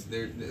it is,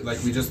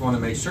 like we just want to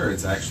make sure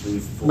it's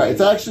actually right.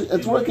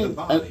 It's working.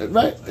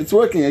 Right, it's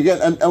working again.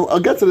 And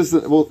I'll get to this.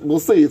 We'll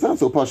see. It's not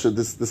so pasha.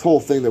 This whole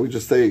thing that we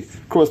just say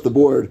across the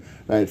board.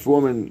 Right, for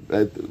women,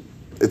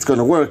 it's going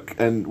to work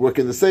and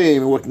working the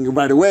same and working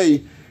right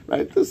away.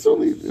 Right, there's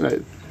certainly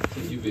right. So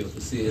you'd be able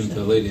to see into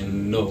a lady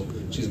and know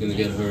she's going to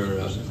get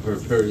her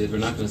period. We're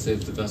not going to say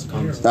it's the best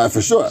comes.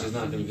 For sure. She's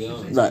not going to be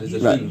on. Right.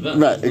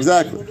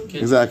 Exactly.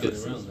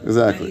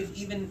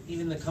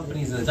 Even the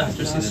companies and the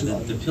doctors say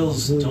that the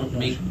pills don't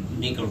make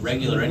make a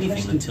regular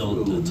anything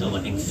until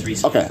I think 3.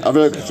 Okay,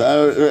 very good.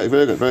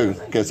 Very good. Very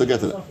good. Okay, so get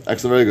to that.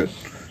 Excellent. Very good.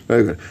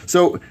 Very good.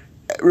 So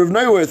Rav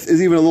Neuwirth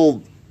is even a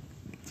little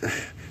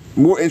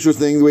more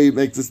interesting the way he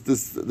makes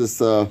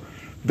this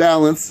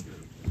balance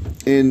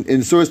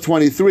in source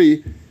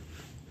 23.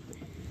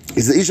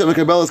 He says Isha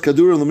Mekabelas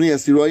Kadur and Lamni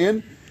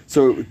Asiroyan.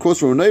 So it quotes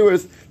from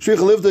Neuwirth. Shricha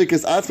Livdik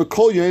is at for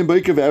Kol Yom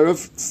Boikev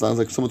Erev. Sounds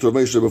like someone to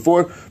Rav Moshe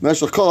before.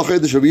 Meshach Kol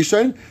Achedesh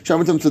Rishon.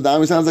 Shamitim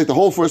Tzadam. It sounds like the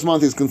whole first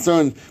month he's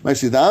concerned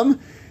Meshidam.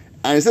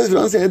 And he says if you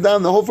don't say it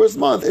down the whole first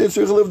month, it's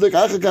Shricha Livdik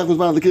Achakach was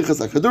bound to Kirchas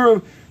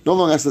Akadurim. No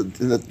longer has to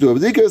do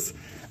Abdikas.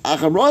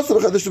 Acham Rasa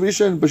B'Chadesh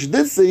Rishon. But she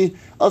did see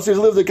Al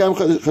Shricha Livdik Kam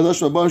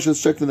Chadosh Mabon. She'll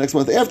check the next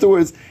month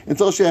afterwards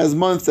until she has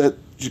months that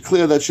she's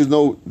clear that she's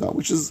no,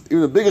 which is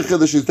even a bigger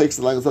chiddush. She takes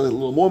like something a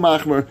little more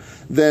machmer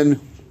than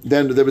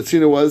the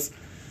Betzina was.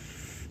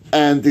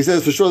 And he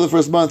says for sure the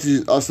first month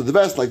he's also the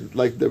best, like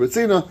the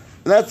Betzina,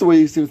 and that's the way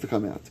he seems to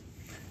come out.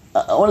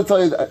 I want to tell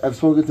you that I've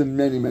spoken to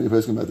many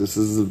persons about this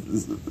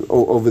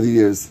over the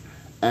years,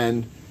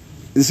 and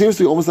it seems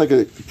to be almost like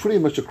pretty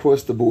much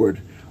across the board,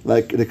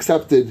 like an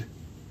accepted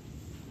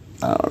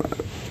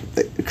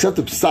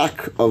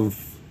psak of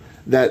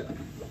that,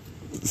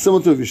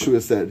 similar to what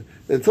Yeshua said,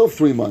 that until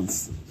 3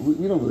 months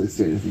we don't really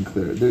see anything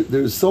clear.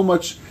 There's so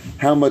much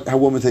how a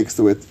woman takes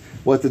to it,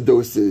 what the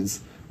dose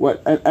is,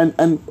 what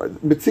and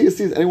Matthias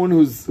sees anyone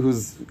who's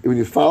when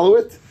you follow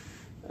it,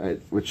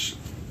 right, which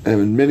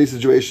in many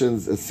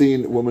situations I've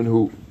seen women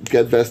who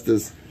get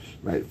vestas,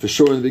 right, for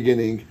sure in the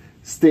beginning,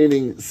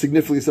 staining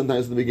significantly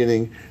sometimes in the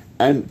beginning,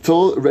 and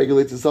until it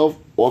regulates itself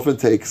often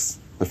takes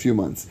a few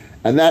months.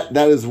 And that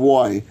is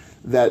why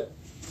that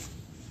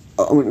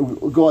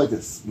we'll go like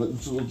this. We'll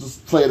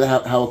just play it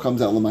how it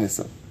comes out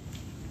Lamaisa.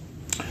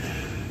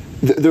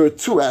 There are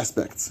two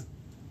aspects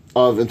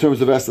in terms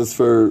of vestas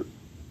for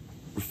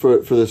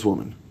this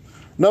woman.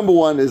 Number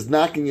one is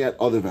knocking at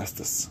other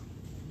vestas.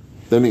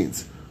 That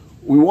means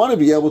we want to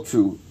be able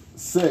to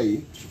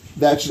say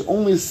that she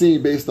only see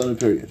based on the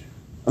period.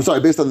 I'm sorry,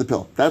 based on the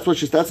pill. That's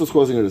what's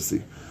causing her to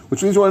see.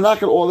 Which means we want to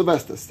knock at all the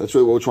vestas. That's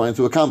really what we're trying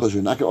to accomplish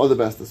here. Knock at all the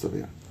vestas over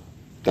here.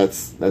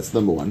 That's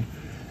number one.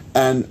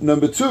 And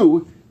number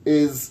two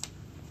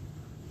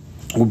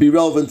would be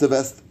relevant to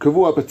vest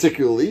kavua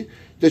particularly,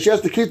 that she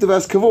has to keep the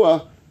vest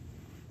kavua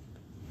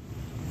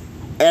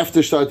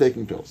after she started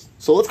taking pills.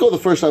 So let's go to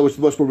the first shayla, which is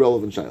much more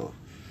relevant shayla.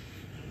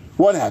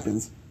 What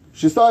happens?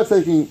 She starts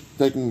taking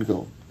the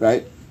pill,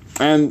 right?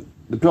 And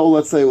the pill,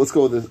 let's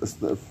go with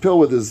the pill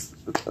with this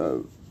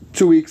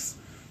 2 weeks,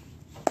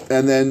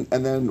 and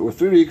then or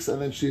 3 weeks,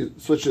 and then she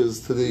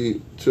switches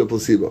to a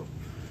placebo.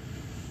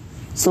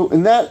 So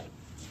in that,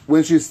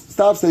 when she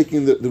stops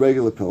taking the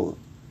regular pill,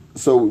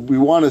 so we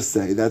want to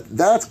say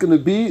that's going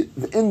to be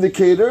the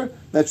indicator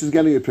that she's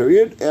getting a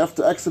period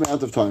after X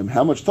amount of time.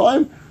 How much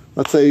time?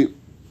 Let's say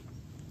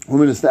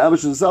woman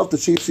establishes herself that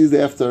she sees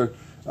after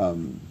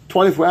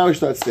 24 hours she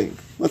starts seeing.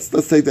 Let's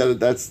take that.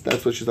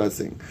 That's what she starts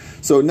seeing.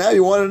 So now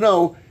you want to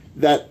know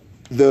that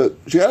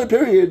she had a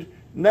period.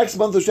 Next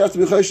month she has to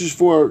be chayshish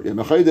for Yom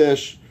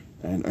HaChodesh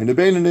and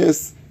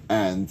Beinanis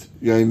and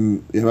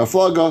Yom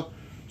HaFlaga.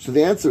 So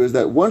the answer is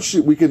that once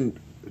we can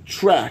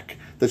track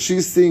that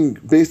she's seeing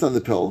based on the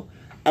pill,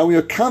 and we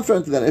are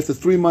confident that after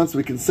 3 months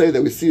we can say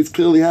that we see it's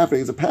clearly happening,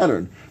 it's a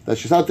pattern, that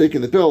she's not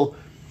taking the pill,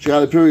 she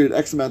had a period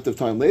X amount of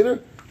time later,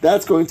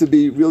 that's going to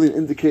be really an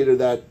indicator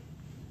that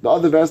the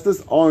other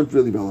vestas aren't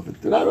really relevant.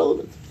 They're not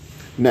relevant.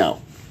 Now,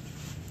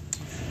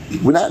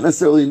 we not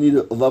necessarily need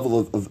a level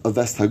of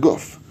vest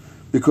haguf,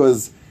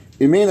 because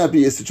it may not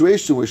be a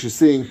situation where she's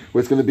seeing where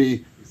it's going to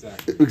be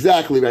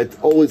exactly right,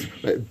 always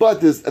right.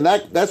 But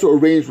that's where a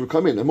range would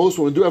come in. And most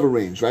women do have a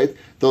range, right?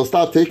 They'll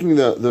stop taking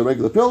the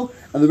regular pill,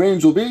 and the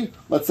range will be,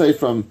 let's say,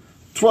 from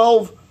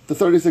 12 to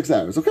 36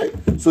 hours. Okay,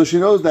 so she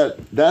knows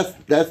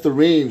that's the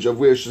range of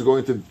where she's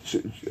going to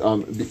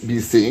be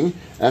seeing.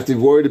 I have to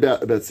be worried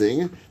about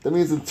seeing it. That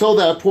means until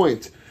that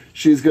point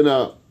she's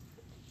going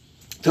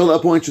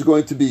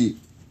to be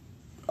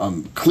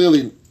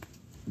clearly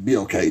be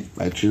okay.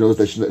 Right? She knows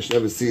that she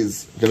never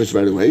sees damage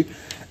right away,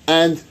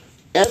 and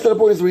after the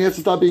point is when you have to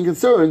start being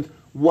concerned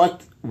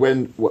what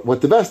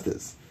the best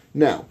is.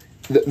 Now,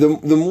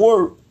 the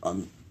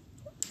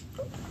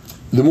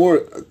more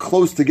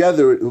close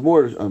together, the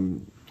more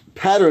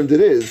patterned it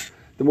is,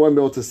 the more I'm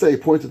able to say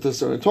pointed to a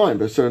certain time.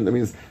 That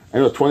means I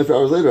know 24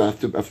 hours later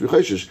after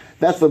Cheshish.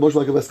 That's the motion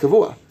like a vest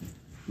kavua,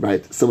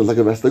 right? Someone's like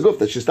a vest aguf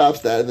that she stops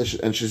that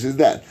and she sees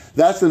that.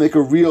 That's to make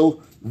a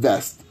real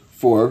vest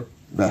for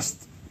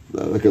vest,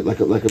 like a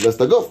vest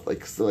aguf,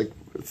 like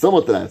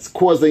somewhat to that. It's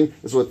causing,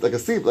 it's what like a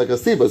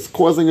siba, it's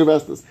causing a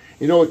vestas.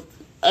 You know,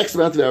 X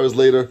amount of hours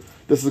later,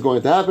 this is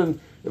going to happen.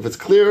 If it's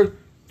clear,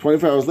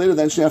 24 hours later,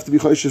 then she has to be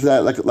choshesh for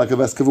that like a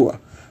vest kavua,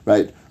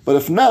 right? But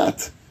if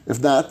not,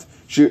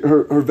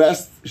 her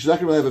vest, she's not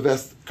going to have a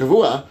vest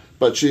kavua,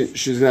 but she's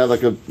going to have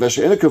like a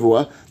vesha in a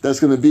kavua. That's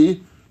going to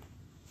be,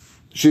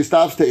 she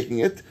stops taking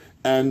it,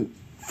 and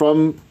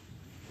from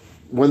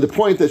when the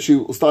point that she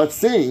will start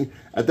seeing,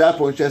 at that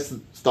point she has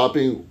to stop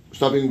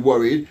being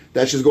worried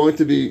that she's going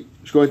to be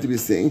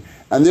seeing,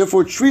 and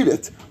therefore treat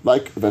it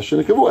like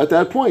Vesha Nekavua at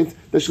that point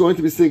that she's going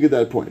to be seeing at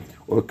that point,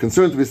 or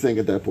concerned to be seeing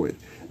at that point,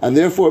 and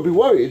therefore be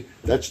worried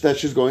that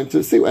she's going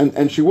to see,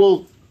 and she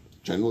will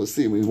generally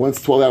see. I mean,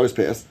 once 12 hours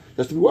pass, she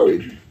has to be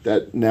worried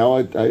that now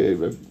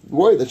I'm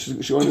worried that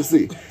she's going to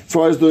see. As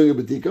far as doing a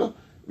bedika,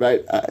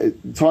 right?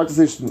 It's hard to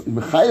say she's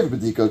mechayev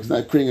bedika because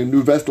not creating a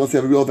new vest unless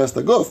you have a real vest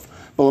aguf.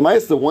 But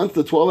Lamaisa, once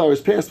the 12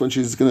 hours pass, when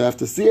she's going to have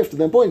to see after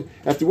that point,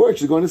 after work,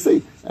 she's going to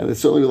see. And it's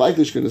certainly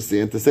likely she's going to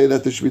see. And to say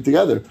that they should be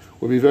together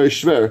would be very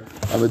schwer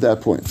at that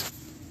point.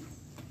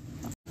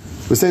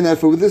 We're saying that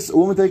for this, a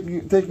woman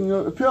taking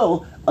a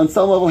pill, on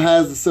some level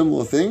has a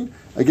similar thing.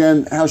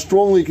 Again, how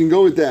strongly you can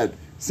go with that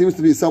seems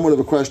to be somewhat of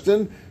a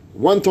question.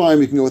 One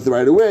time you can go with it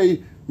right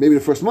away. Maybe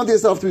the first month you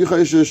have to be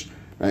chayshish,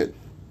 right?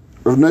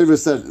 Rav Neuver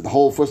said the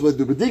whole first month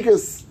do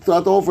bedikas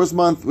throughout the whole first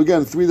month.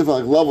 Again, 3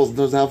 different levels in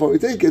terms of how far we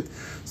take it.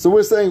 So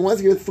we're saying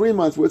once you get 3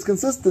 months where it's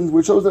consistent,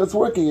 which shows that it's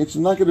working, and she's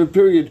not getting a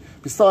period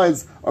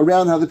besides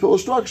around how the pill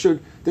is structured,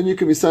 then you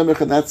can be samech,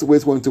 and that's the way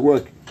it's going to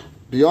work.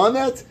 Beyond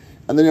that,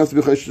 and then you have to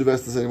be chayshish to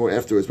vestas anymore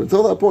afterwards. But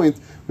until that point,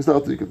 we still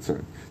have to be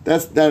concerned.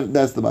 That's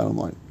the bottom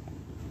line.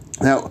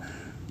 Now,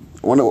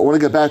 I want to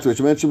get back to what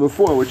you mentioned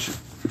before, which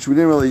we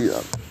didn't really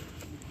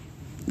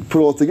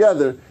put all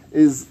together,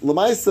 is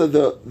Lamaisa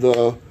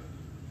the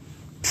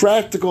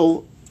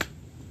practical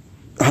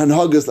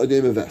hanhagas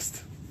adem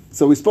vest.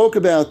 So we spoke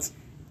about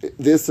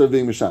this or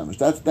being mishamish.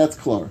 That's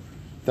clear.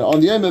 That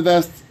on the yom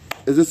vest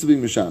is this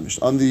being mishamish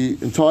on the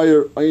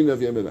entire ayin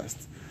of yom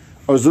vest.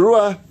 Or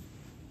zerua,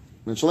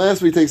 mentioned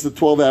last week, takes the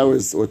 12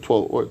 hours or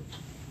 1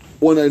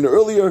 ayin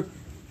earlier.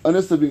 On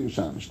this being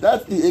mishamish.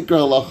 That's the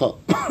ikar halacha,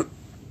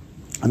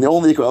 and the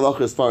only ikar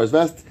halacha as far as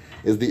vest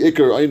is the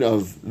ikar ayin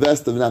of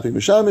vest of not being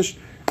mishamish,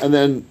 and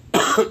then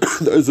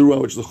the zerua,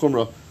 which is the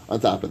chumrah on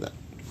top of that.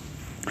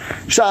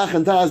 Shach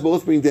and Taz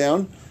both bring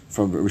down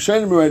from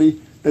Rishonim already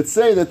that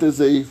say that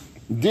there's a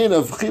din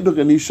of chibuk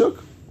and nishuk,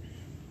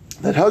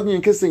 that hugging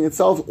and kissing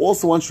itself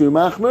also wants to be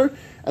machmer,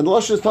 and the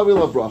lashon is tavi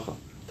la bracha.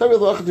 Tavi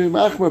la bracha to be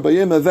machmer by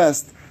yem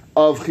vest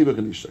of chibuk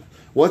and nishuk.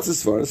 What's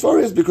this for? As far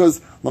as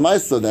because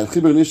lamaisa that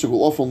chibuk and nishuk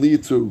will often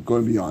lead to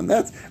going beyond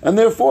that, and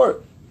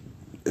therefore,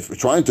 if we're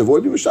trying to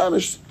avoid being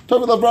mishamish,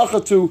 tavi la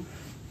bracha to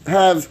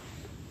have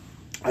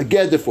a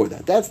get for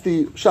that. That's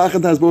the Shach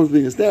and Taz both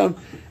bring us down,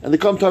 and they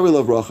come tavi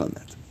la bracha on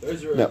that.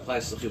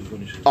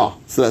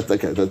 So that's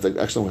okay. That's an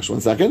excellent question.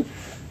 1 second.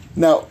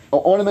 Now, I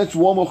want to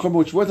mention one more chumrah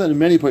which worked on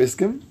many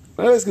poskim.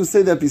 But I was going to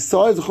say that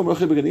besides the chumrah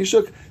chibuk and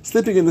nishuk,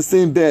 sleeping in the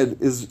same bed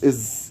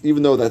is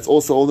even though that's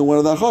also only one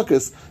of the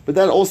achakas, but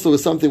that also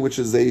is something which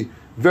is a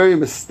very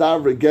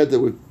mistavra get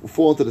that would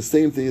fall into the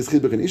same thing as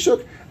chibuk and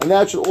nishuk, and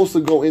that should also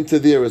go into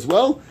there as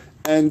well.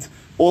 And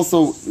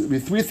also, be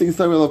 3 things: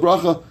 tavi la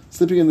bracha,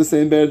 sleeping in the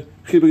same bed,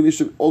 chibuk and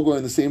nishuk, all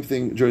going the same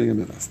thing during a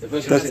mivas.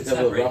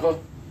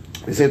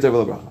 They say tavi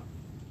la bracha.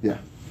 Yeah.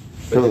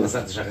 But then it's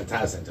not the Shach and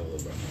Taz saying tavi la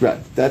bracha. Right.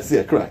 That's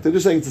correct. They're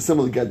just saying it's a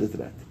similar get to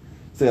that.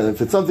 So yeah,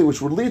 if it's something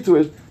which would lead to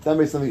it, that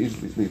makes something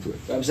easily lead to it.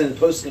 But I'm saying the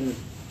post can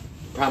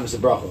promise a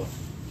bracha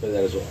for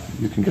that as well.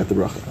 You can get the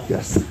bracha.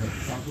 Yes.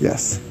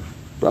 Yes.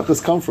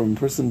 Brachas come from a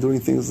person doing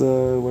things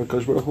where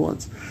Kadosh Baruch Hu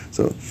wants.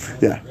 So,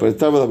 yeah. But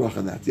tavi la bracha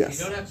on that. Yes.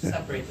 You don't have to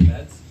separate the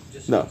beds.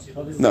 Just No,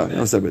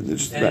 separate.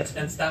 Just, and, right.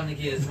 And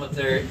Stamniki is what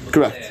they're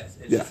correct. It's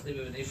yeah. just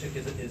Liba Nishuk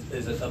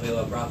is a tavi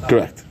la bracha.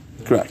 Correct.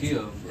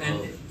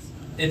 And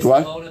it's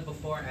what? loaded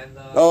before and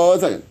the... Oh, 1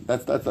 second.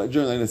 That's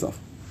journaling in itself.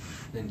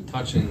 And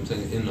touching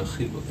in a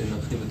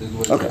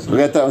chibuk. Okay, we'll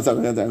get that 1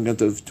 second. I'm going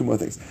to do 2 more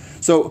things.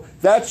 So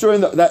that's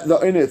during the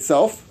in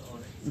itself,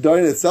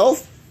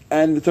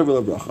 and the tavi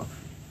la bracha.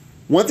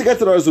 Once you get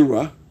to the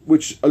Arzura,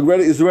 which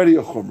is already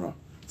a chumrah,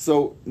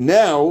 so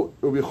now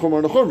it will be a chumrah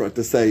and a chumrah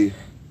to say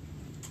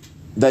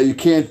that you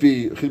can't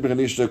be chibuk and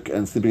nishuk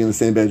and sleeping in the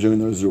same bed during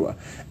the Arzura.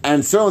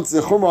 And so it's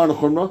a chumrah and a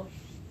chumrah.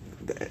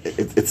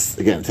 It's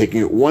again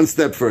taking it 1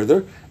 step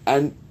further,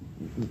 and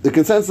the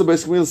consensus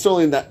basically is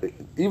certainly that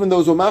even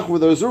those who are machmer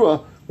with the Arzura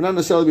will not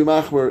necessarily be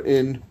machmer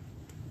in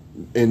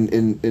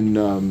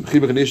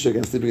chibuk and nishuk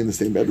and sleeping in the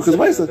same bed because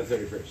the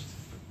 31st.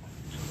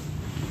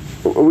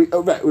 We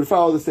would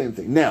follow the same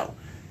thing. Now,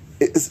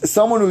 it's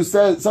also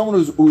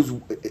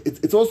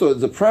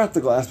the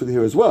practical aspect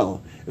here as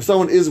well. If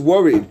someone is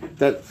worried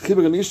that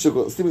chibuk and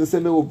nishuk sleeping in the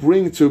same bed will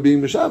bring to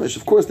being mishamish,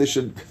 of course they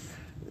should.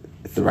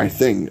 It's the right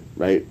thing,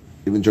 right?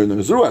 Even during the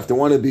Zruah, if they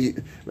want to be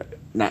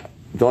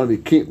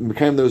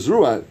Mekayim the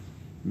Zruah,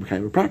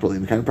 Mekayim it properly.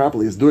 Mekayim it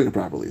properly is doing it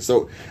properly.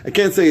 So I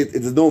can't say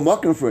it's no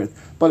mucking for it,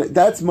 but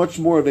that's much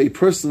more of a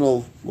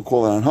personal, we'll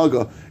call it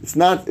anhaga.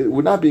 It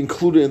would not be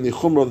included in the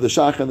chumrah of the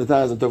Shach and the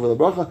Taz and tavi la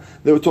bracha.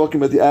 They were talking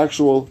about the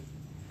actual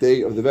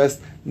day of the vest,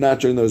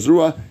 not during the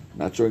Zruah,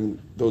 not during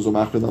those who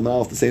machmir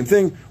l'malaf, the same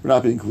thing, would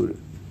not be included.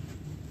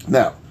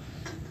 Now,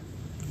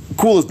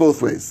 cool is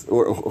both ways,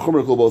 or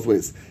chumrah cool both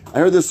ways. I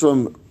heard this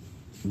from,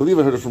 I believe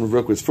I heard it from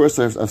Rav Rukowitz. First,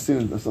 I've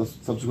seen it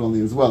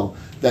subsequently as well,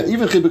 that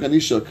even chibuk and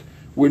nishuk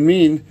would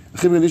mean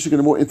chibuk and nishuk in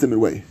a more intimate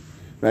way,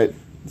 right?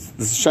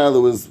 This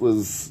Shiloh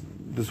was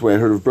this way I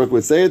heard of Brooke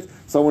would say it.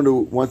 Someone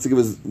who wants to give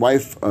his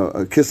wife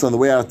a kiss on the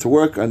way out to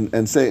work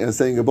and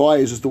saying goodbye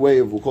is just a way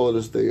of, we'll call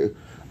it just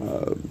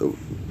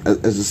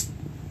as just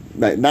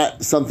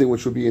not something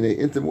which would be in an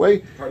intimate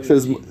way. He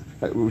says, he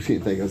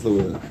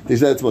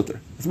said it's mutter.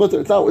 It's mutter.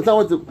 It's not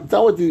what the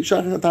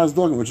Shachan Katan is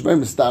talking, which is very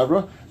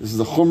mistavra. This is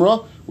a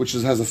chumrah, which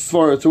has a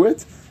svara to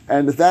it,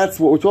 and if that's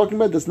what we're talking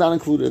about, that's not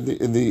included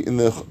in the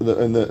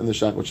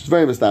Shachan, which is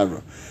very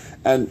mistavra.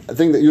 And I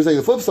think that you're saying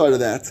the flip side of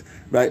that,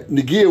 right?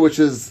 Negia, which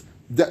is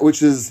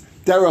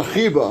derech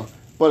chiba,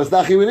 but it's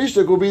not chiba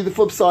nishtak, will be the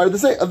flip side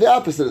of the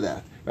opposite of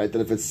that, right? That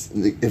if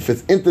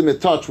it's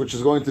intimate touch, which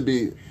is going to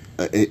be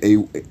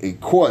a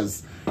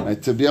cause,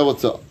 right, to be able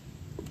to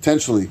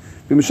potentially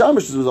be mishamish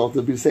as a result,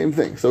 it'll be the same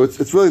thing. So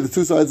it's really the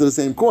two sides of the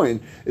same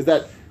coin. Is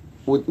that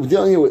when you're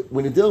dealing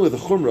with a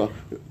chumrah,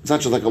 it's not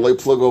just like a light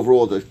plug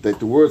overall. That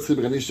the words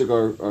chibuk and nishtak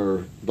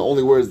are the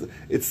only words.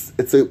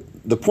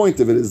 The point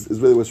of it is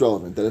really what's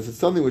relevant. That if it's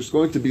something which is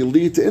going to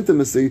lead to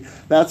intimacy,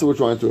 that's what we're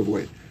trying to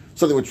avoid.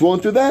 Something which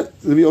won't do that,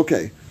 it'll be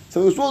okay.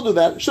 Something which will do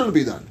that, shouldn't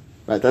be done.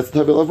 Right? That's the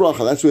type of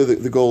bracha. That's really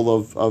the goal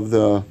of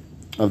the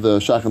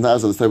Shachan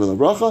Taz, the type of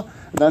bracha,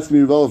 and that's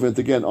going to be relevant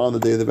again on the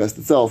day of the vest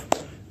itself,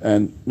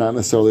 and not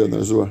necessarily on the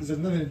Azur. It has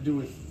nothing to do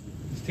with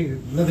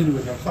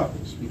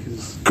Hachakas,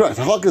 because correct.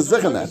 Hachakas is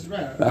zichan that.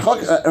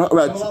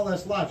 Right. A lot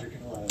less logic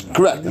in a lot of that.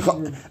 Correct.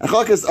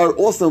 Hachakas are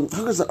also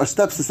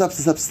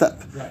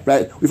step.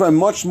 Right. We find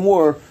much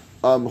more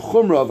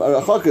chumrah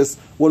of hachakas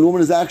when a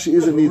woman actually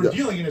isn't needed. We're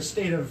dealing in a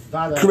state of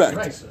vada.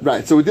 Correct.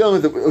 Right. So we're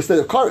dealing with a state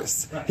of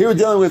karis. Right. Here we're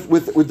dealing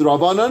with the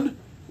Rabbanan.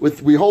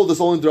 We hold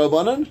this only in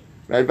Rabbanan.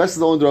 Right. Vest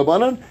is only in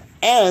Rabbanan,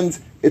 and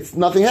it's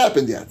nothing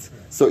happened yet. Right.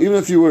 So even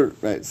if you were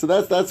right, so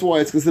that's why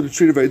it's considered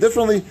treated very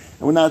differently,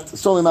 and we're not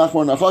certainly machmor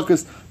on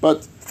hachakas,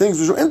 but things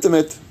which are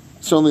intimate,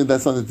 certainly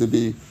that's something to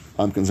be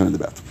concerned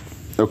about.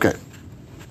 Okay.